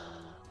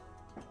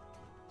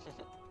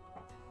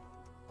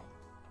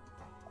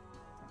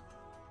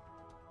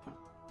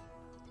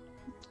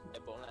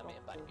 It won't let me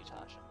invite you,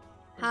 Tasha.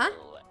 Huh?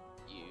 Until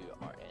you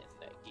are in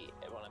the game.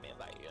 It won't let me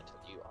invite you until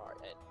you are in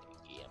the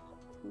game.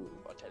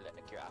 Until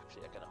you're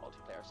actually in a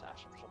multiplayer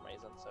session for some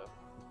reason. So.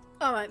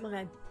 Alright,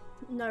 okay.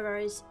 No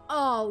worries.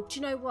 Oh, do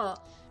you know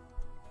what?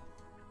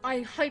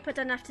 I hope I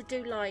don't have to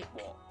do like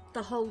What?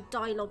 the whole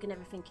dialogue and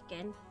everything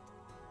again.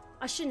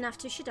 I shouldn't have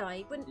to, should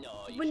I? No,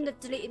 you Wouldn't have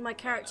shouldn't. deleted my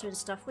character and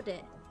stuff, would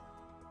it?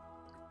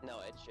 No,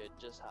 it should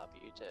just have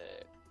you to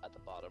at the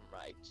bottom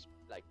right,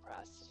 like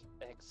press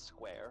X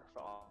square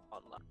for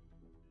online,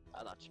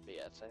 and that should be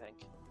it. I think.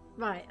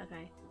 Right,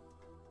 okay.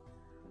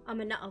 I'm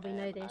a nutter, we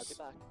know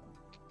this.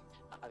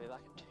 I'll be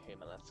back in 2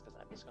 minutes because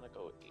I'm just gonna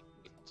go eat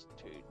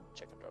 2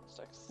 chicken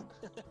drumsticks.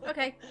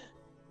 Okay.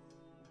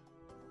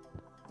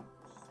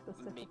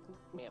 Meet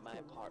me at my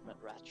apartment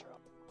retro.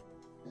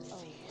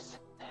 Please.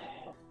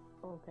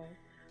 Okay.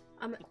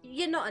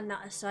 You're not a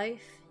nutter, Soph.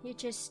 You're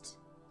just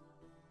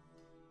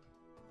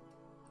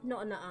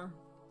not a nutter.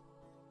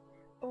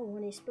 Oh,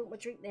 and he spilt my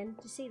drink then.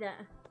 Did you see that?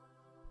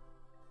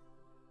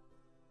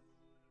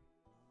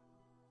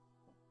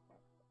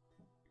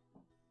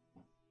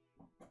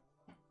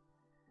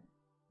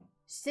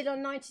 Still on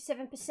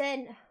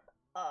 97%.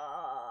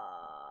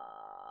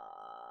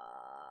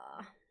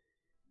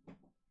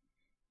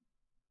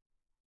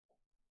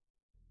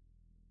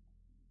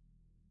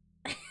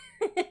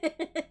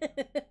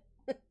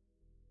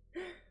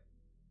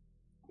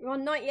 We're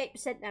on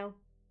 98% now.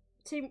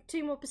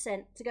 Two more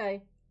percent to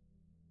go.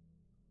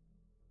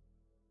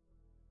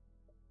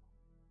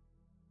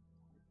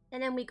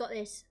 And then we got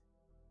this.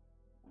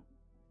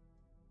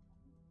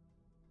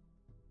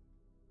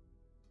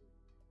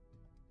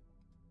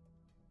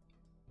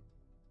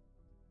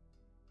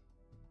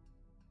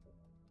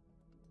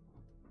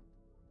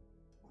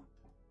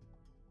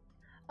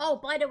 Oh,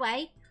 by the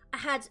way, I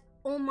had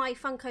all my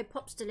Funko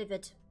Pops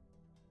delivered.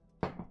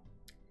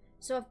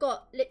 So I've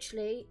got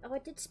literally... Oh, I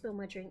did spill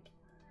my drink.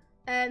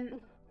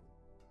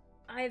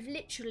 I've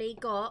literally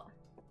got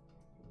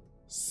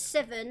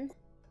 7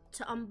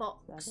 to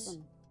unbox.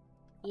 7.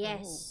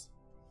 Yes. Oh.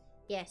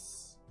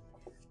 Yes.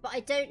 But I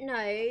don't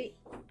know...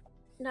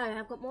 No,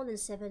 I've got more than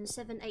 7.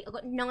 7, 8. I've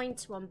got 9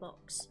 to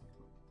unbox.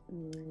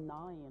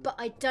 9. But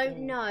I don't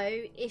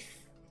know if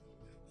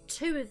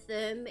 2 of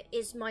them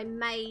is my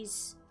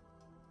May's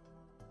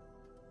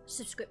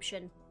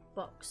subscription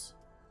box.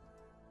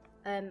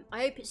 I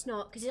hope it's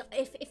not, because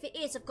if it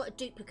is, I've got a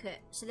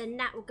duplicate, so then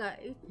that will go.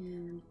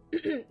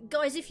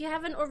 Guys, if you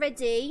haven't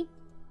already,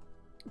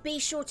 be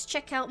sure to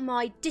check out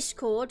my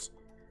Discord.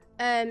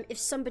 If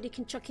somebody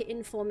can chuck it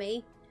in for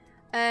me,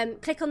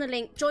 click on the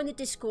link, join the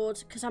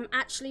Discord, because I'm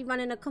actually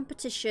running a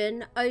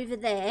competition over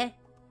there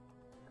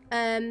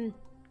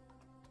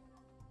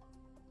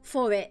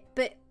for it.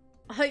 But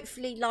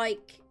hopefully,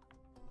 like,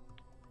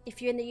 if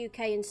you're in the UK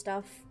and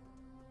stuff.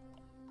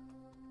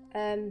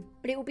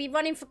 But it will be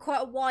running for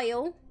quite a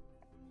while,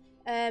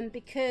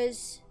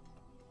 because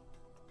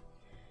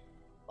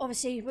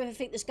obviously with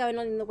everything that's going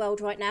on in the world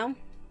right now.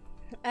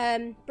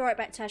 Be right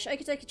back, Tash.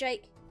 Okie dokie,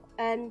 Jake.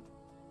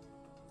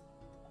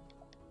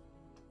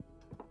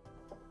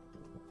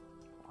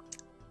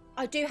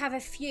 I do have a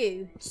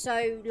few,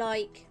 so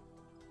like,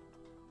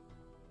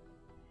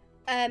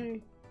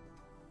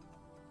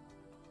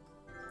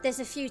 there's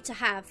a few to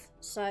have,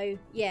 so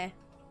yeah.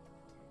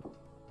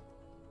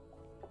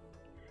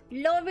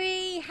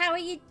 Laurie, how are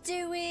you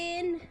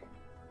doing?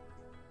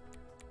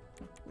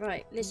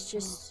 Right, let's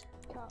just...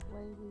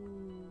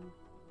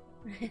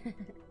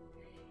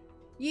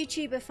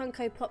 YouTuber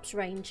Funko Pops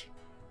range.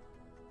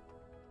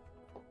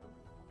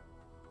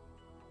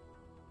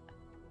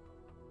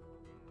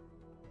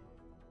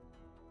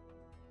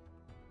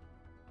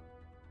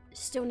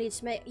 Still needs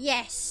to make...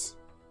 Yes!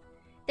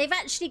 They've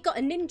actually got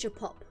a Ninja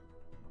Pop.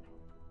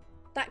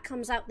 That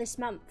comes out this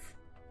month.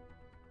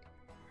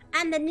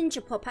 And the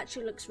Ninja Pop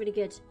actually looks really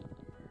good.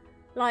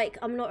 Like,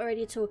 I'm not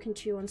already talking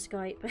to you on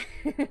Skype.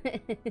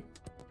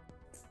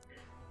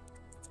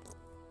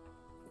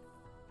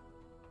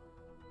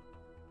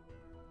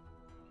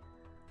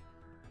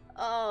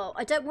 Oh,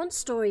 I don't want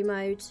story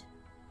mode.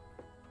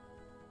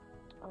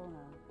 Oh no,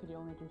 could you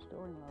only do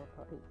story mode,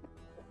 buddy?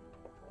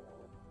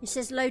 It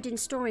says load in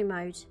story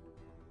mode.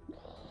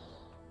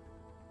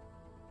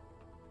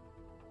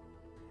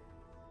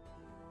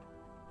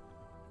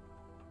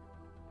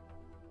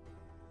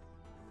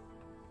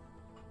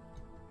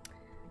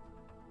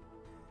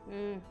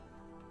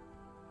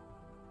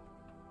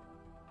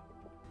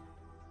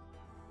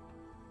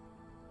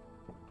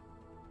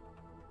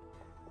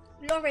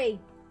 Laurie,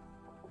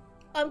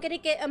 I'm gonna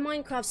get a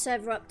Minecraft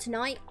server up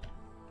tonight.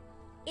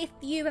 If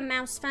you and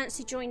Mouse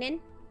fancy joining,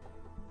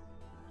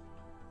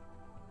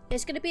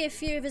 there's gonna be a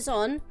few of us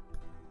on.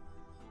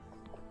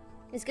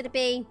 There's gonna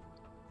be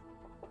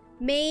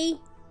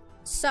me,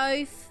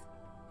 Soph,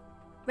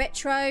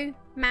 Retro,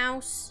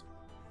 Mouse,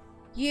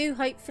 you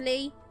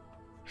hopefully,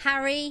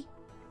 Harry,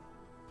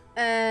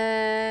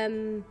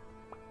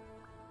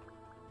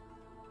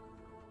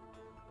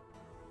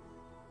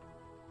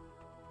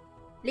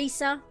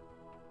 Lisa.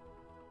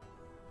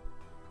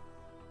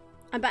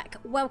 I'm back.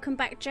 Welcome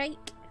back,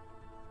 Jake.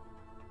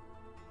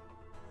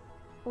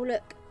 Oh,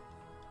 look.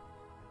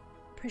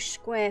 Push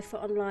square for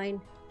online.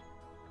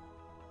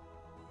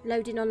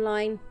 Loading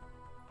online.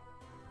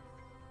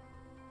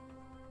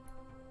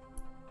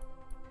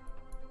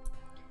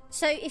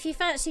 So, if you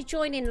fancy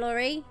joining,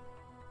 Laurie,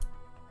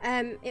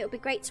 it'll be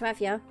great to have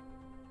you.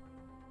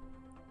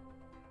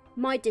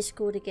 My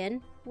Discord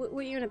again. What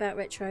are you on about,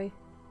 Retro?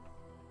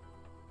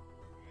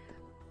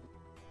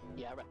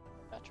 Yeah,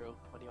 Retro.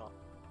 What do you want?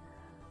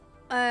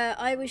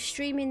 I was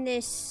streaming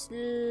this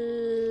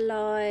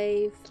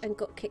live and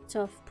got kicked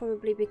off,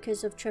 probably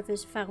because of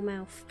Trevor's foul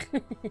mouth.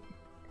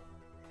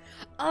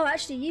 Oh,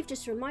 actually, you've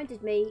just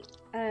reminded me.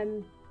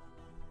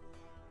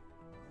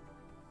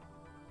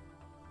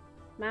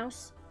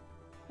 Mouse,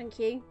 thank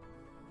you.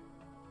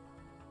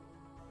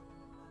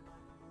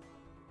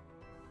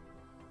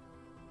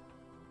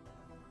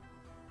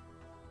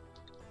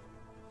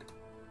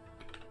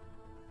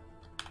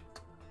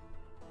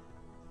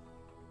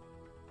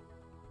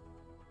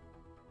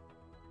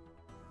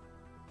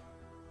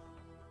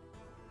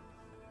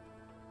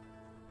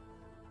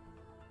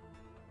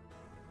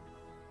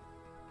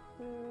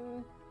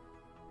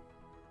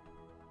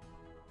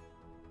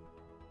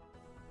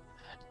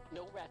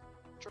 No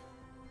Retro.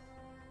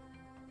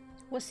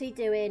 What's he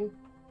doing?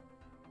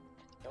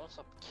 He wants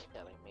to stop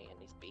killing me and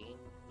he's being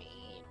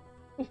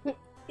mean.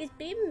 He's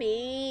being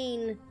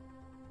mean.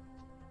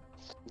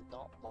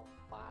 Not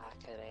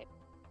whacking it.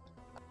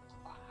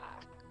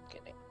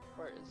 Whacking it.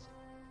 Where is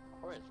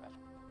Retro?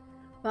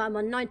 Right, I'm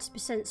on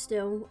 90%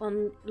 still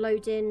on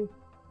loading.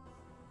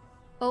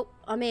 Oh,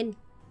 I'm in.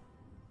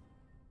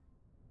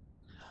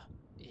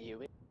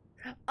 You in?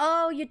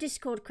 Oh, your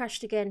Discord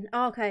crashed again.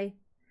 Oh, okay.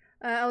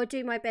 I will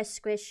do my best,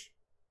 Squish.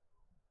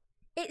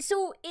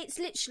 It's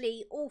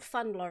literally all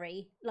fun,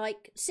 Laurie.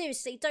 Like,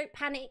 seriously, don't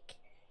panic.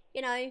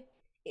 You know,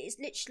 it's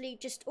literally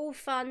just all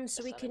fun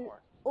so we can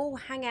all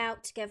hang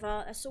out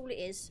together. That's all it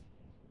is.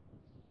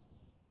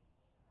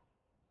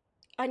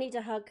 I need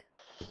a hug.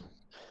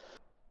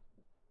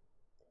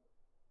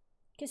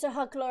 Give us a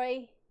hug,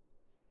 Laurie.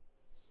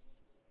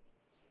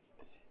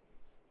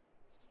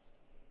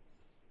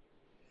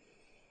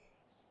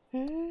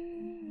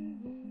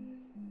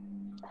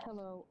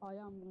 Hello, I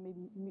am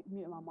maybe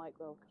muting my mic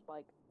though, because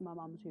like my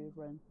mum's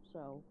hoovering,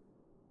 so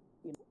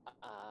you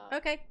know.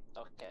 Okay.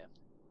 Okay.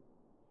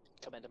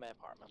 Come into my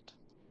apartment,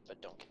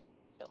 but don't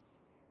kill.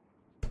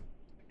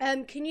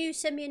 Can you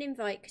send me an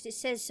invite? Because it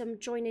says I'm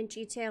joining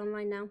GTA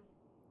Online now.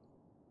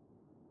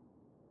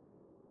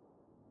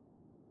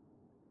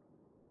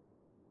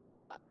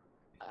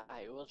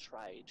 I will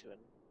try to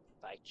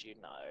invite you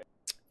now.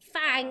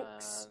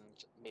 Thanks.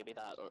 And maybe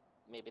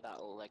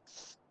that'll like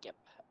skip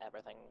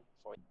everything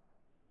for you.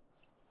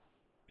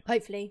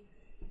 Hopefully.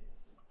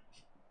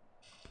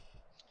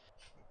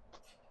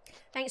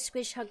 Thanks,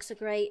 Squish. Hugs are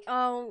great.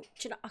 Oh,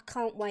 do you know, I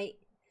can't wait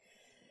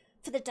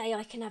for the day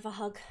I can have a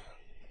hug.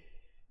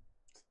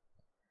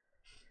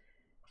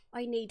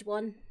 I need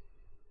one.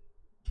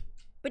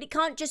 But it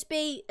can't just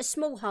be a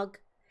small hug.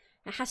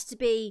 It has to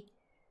be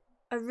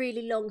a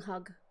really long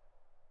hug.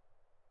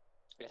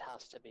 It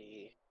has to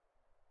be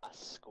a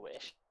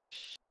squish.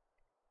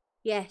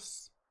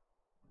 Yes.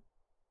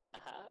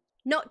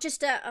 Not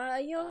just a,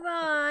 you're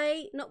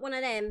right. Not one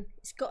of them.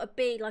 It's got to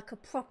be like a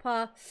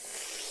proper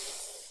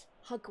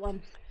hug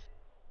one.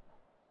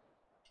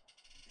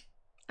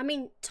 I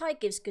mean, Ty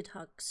gives good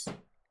hugs.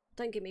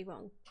 Don't get me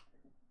wrong.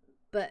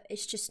 But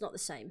it's just not the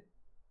same.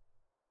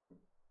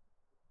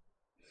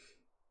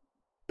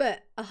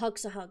 But a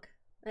hug's a hug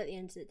at the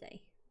end of the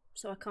day.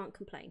 So I can't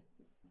complain.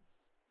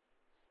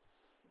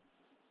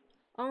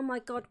 Oh my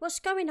god, what's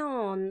going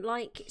on?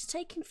 Like, it's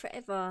taking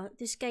forever.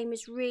 This game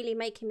is really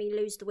making me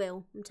lose the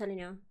will, I'm telling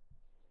you.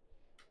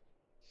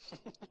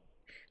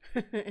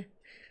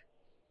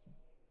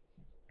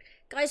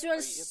 Guys, we're on...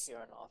 Are you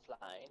appearing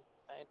offline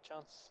by any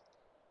chance?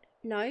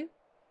 No.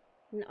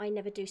 I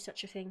never do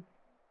such a thing.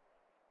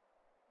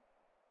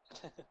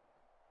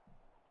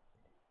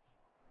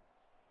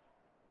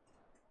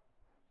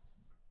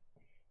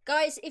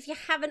 Guys, if you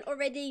haven't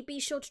already, be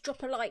sure to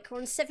drop a like. We're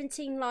on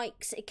 17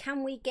 likes.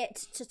 Can we get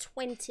to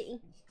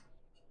 20?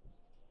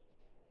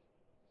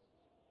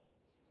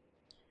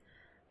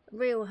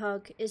 Real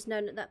hug is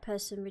known that that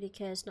person really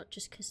cares, not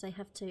just because they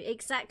have to.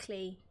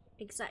 Exactly.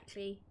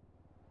 Exactly.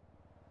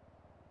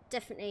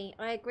 Definitely.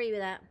 I agree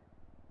with that.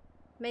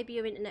 Maybe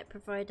your internet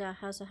provider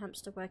has a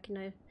hamster working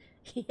over.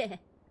 Yeah.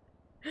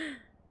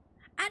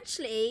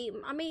 Actually,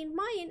 I mean,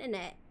 my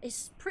internet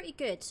is pretty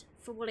good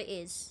for what it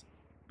is.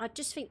 I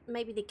just think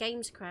maybe the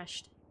game's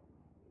crashed.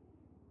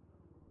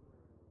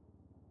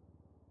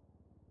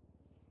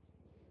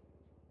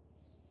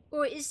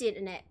 Or it is the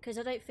internet, because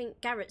I don't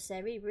think Garret's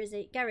there either, is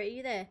he? Garret, are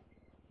you there?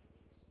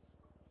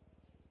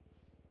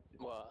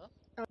 What?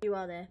 Oh, you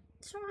are there.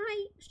 It's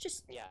alright. It's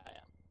just... Yeah.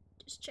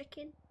 Just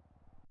checking.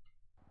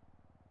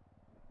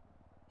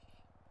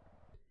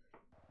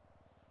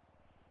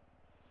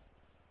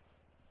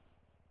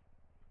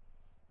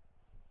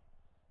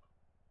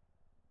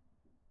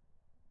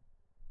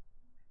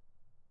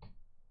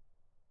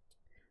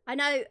 I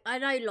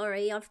know,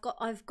 Laurie. I've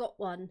got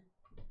one.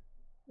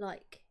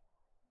 Like,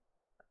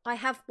 I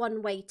have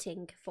one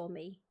waiting for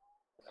me.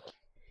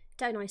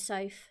 Don't I,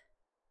 Soph?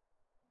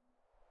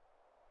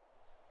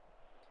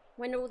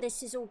 When all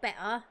this is all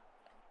better,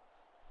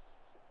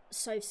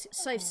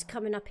 Soph's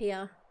coming up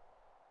here.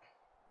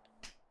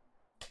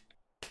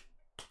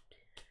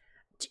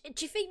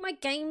 Do you think my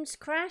game's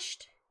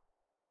crashed?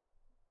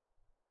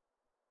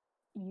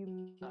 You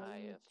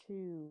need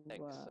to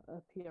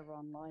appear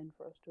online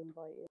for us to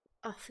invite you.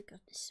 Oh, for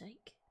goodness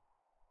sake.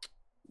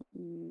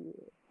 Yeah.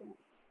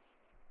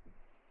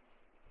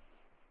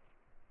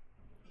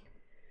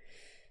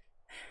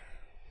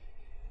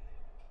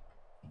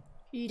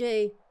 You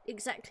do.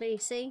 Exactly,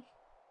 see?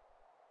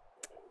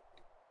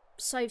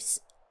 Soph's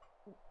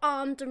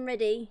armed and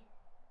ready.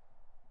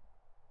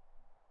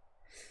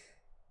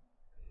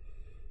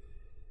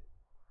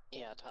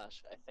 Yeah,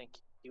 Tash, I think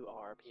you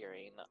are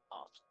appearing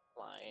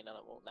offline and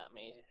it won't let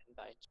me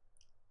invite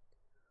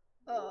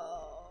you.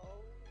 Oh.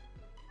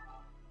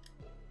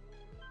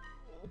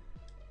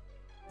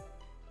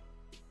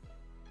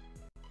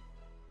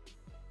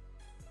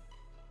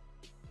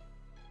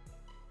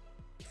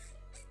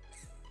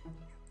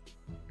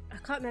 I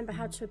can't remember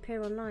how to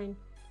appear online.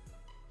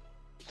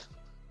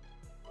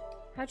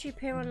 How do you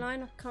appear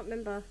online? I can't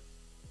remember.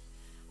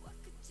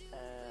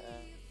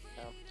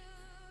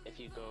 If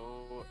you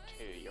go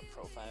to your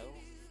profile,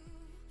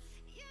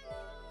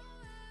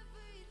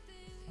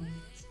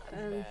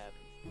 and then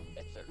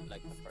it's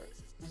like the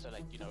first, so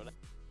like, you know, like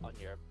on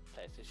your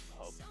PlayStation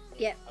Hub.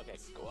 Yeah. Okay,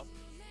 go up.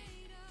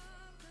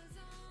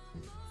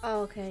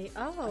 Oh, okay.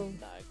 Oh. And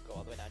now go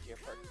all the way down to your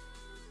first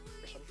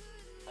person,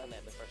 and then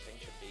the first thing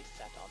should be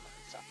set on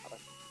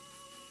status.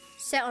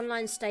 Set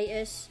online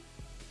status.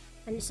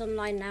 And it's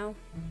online now.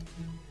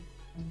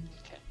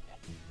 Okay.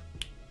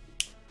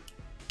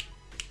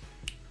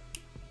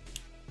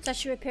 It's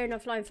actually appearing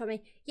offline for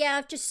me. Yeah,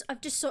 I've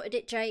just sorted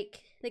it,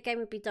 Jake. The game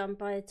will be done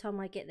by the time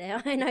I get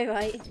there. I know,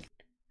 right?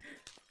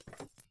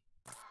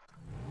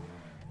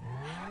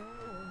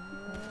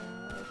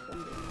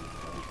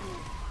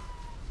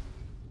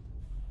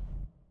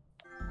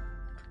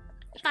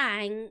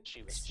 Thanks.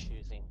 She was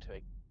choosing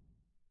to.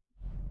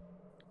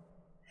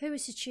 Who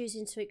is he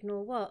choosing to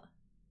ignore what?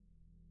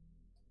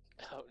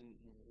 Oh,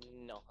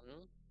 none.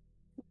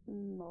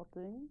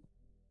 Nothing.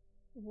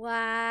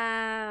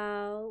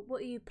 Wow.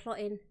 What are you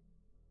plotting?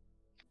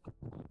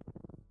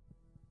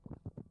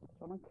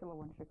 Trying to kill her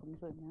when she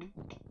comes in, yeah?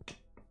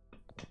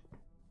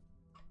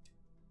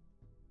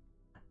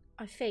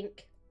 I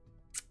think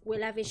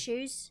we'll have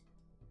issues.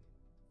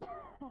 I'm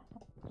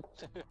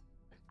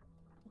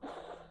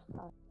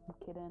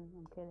kidding,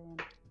 I'm kidding.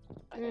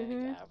 I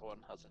think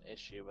everyone has an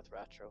issue with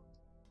retro.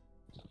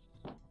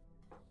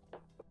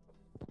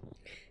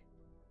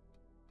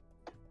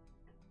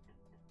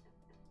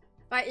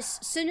 Right, as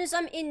soon as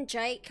I'm in,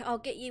 Jake, I'll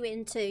get you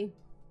in too.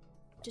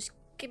 Just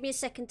give me a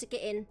second to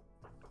get in.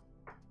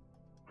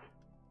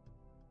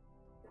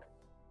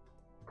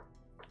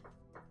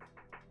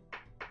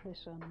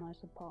 This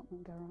nice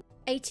apartment, Garret.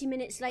 80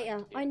 minutes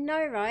later. I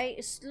know, right?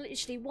 It's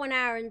literally 1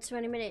 hour and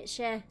 20 minutes,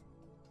 yeah.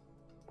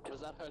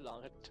 Was that how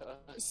long it took?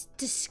 It's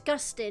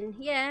disgusting,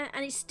 yeah,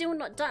 and it's still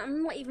not done.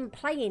 I'm not even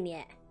playing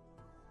yet.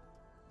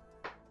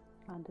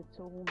 And it's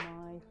all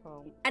my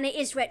fault. And it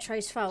is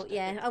Retro's fault,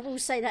 yeah. I will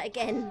say that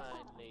again.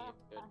 Finally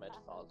admit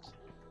fault.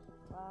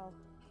 Wow.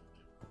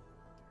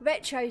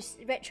 Retro's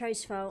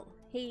fault.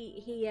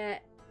 It's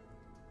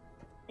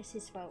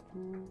his fault.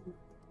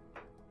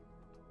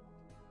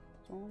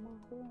 Oh my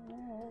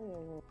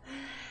god.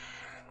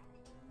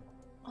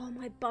 Oh,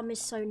 my bum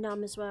is so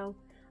numb as well.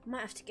 I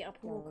might have to get up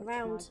and walk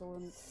around.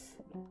 Can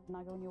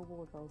I go in your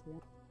wardrobe, yeah?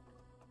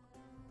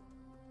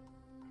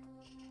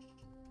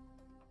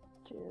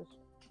 Cheers.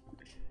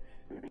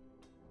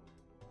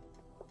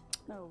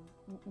 No,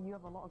 you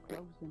have a lot of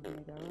clothes in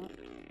here, Garret.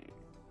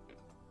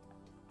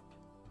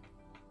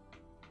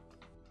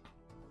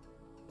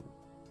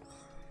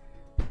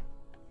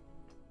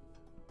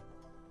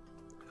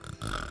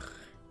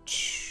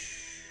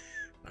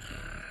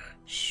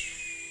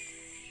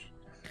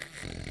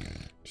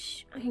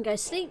 I can go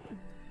sleep.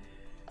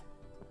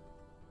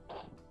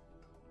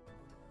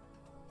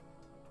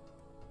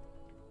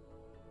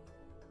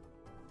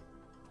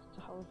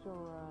 So how's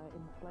your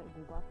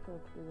inflatable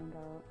bathtub doing,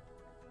 Garret?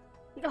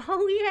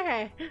 Oh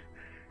yeah.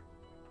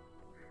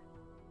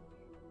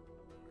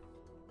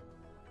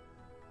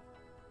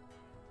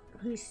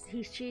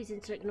 He's choosing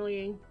to ignore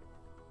you.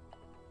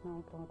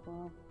 Oh god,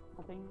 well,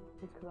 I think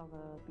it's because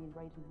I've been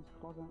raiding his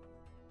closet.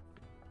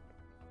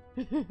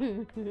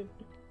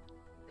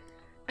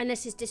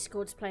 Unless his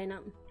Discord's playing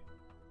up.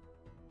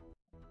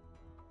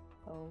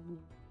 Oh,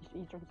 he's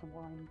drinking some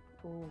wine.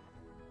 Oh.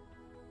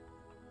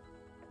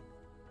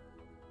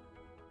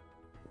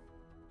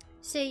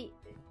 See,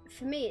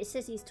 for me it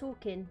says he's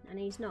talking and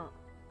he's not.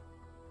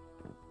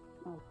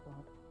 Oh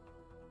god.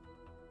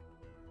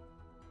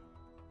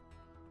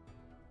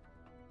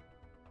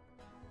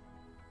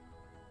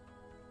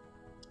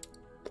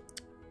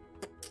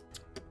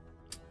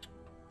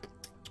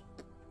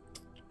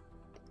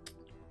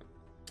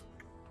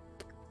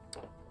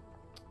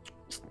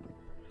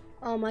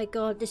 Oh my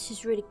god, this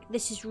is really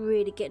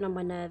getting on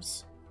my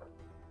nerves.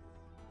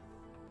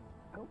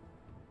 Oh.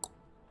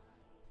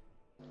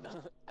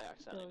 I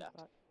accidentally left.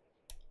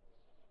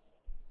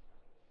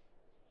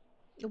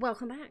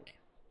 Welcome back.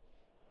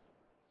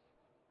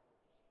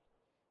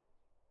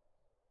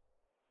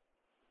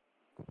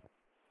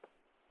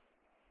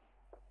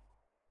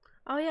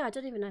 Oh yeah, I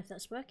don't even know if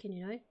that's working,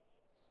 you know.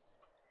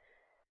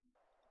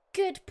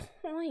 Good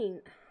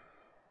point.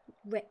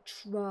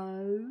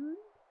 Retro.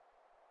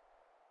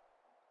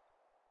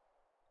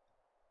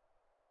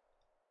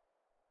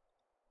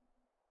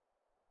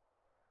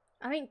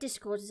 I think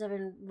Discord is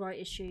having right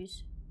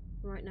issues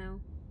right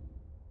now.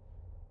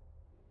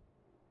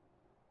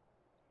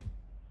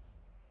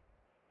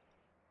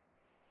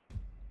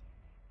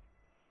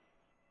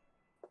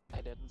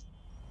 I didn't.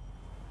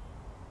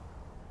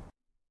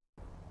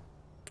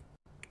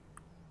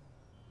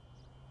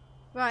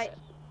 Right,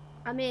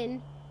 I'm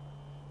in.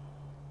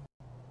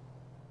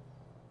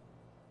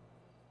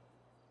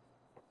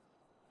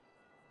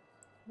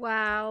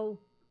 Wow.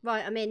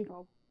 Right, I'm in.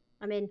 Oh.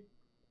 I'm in.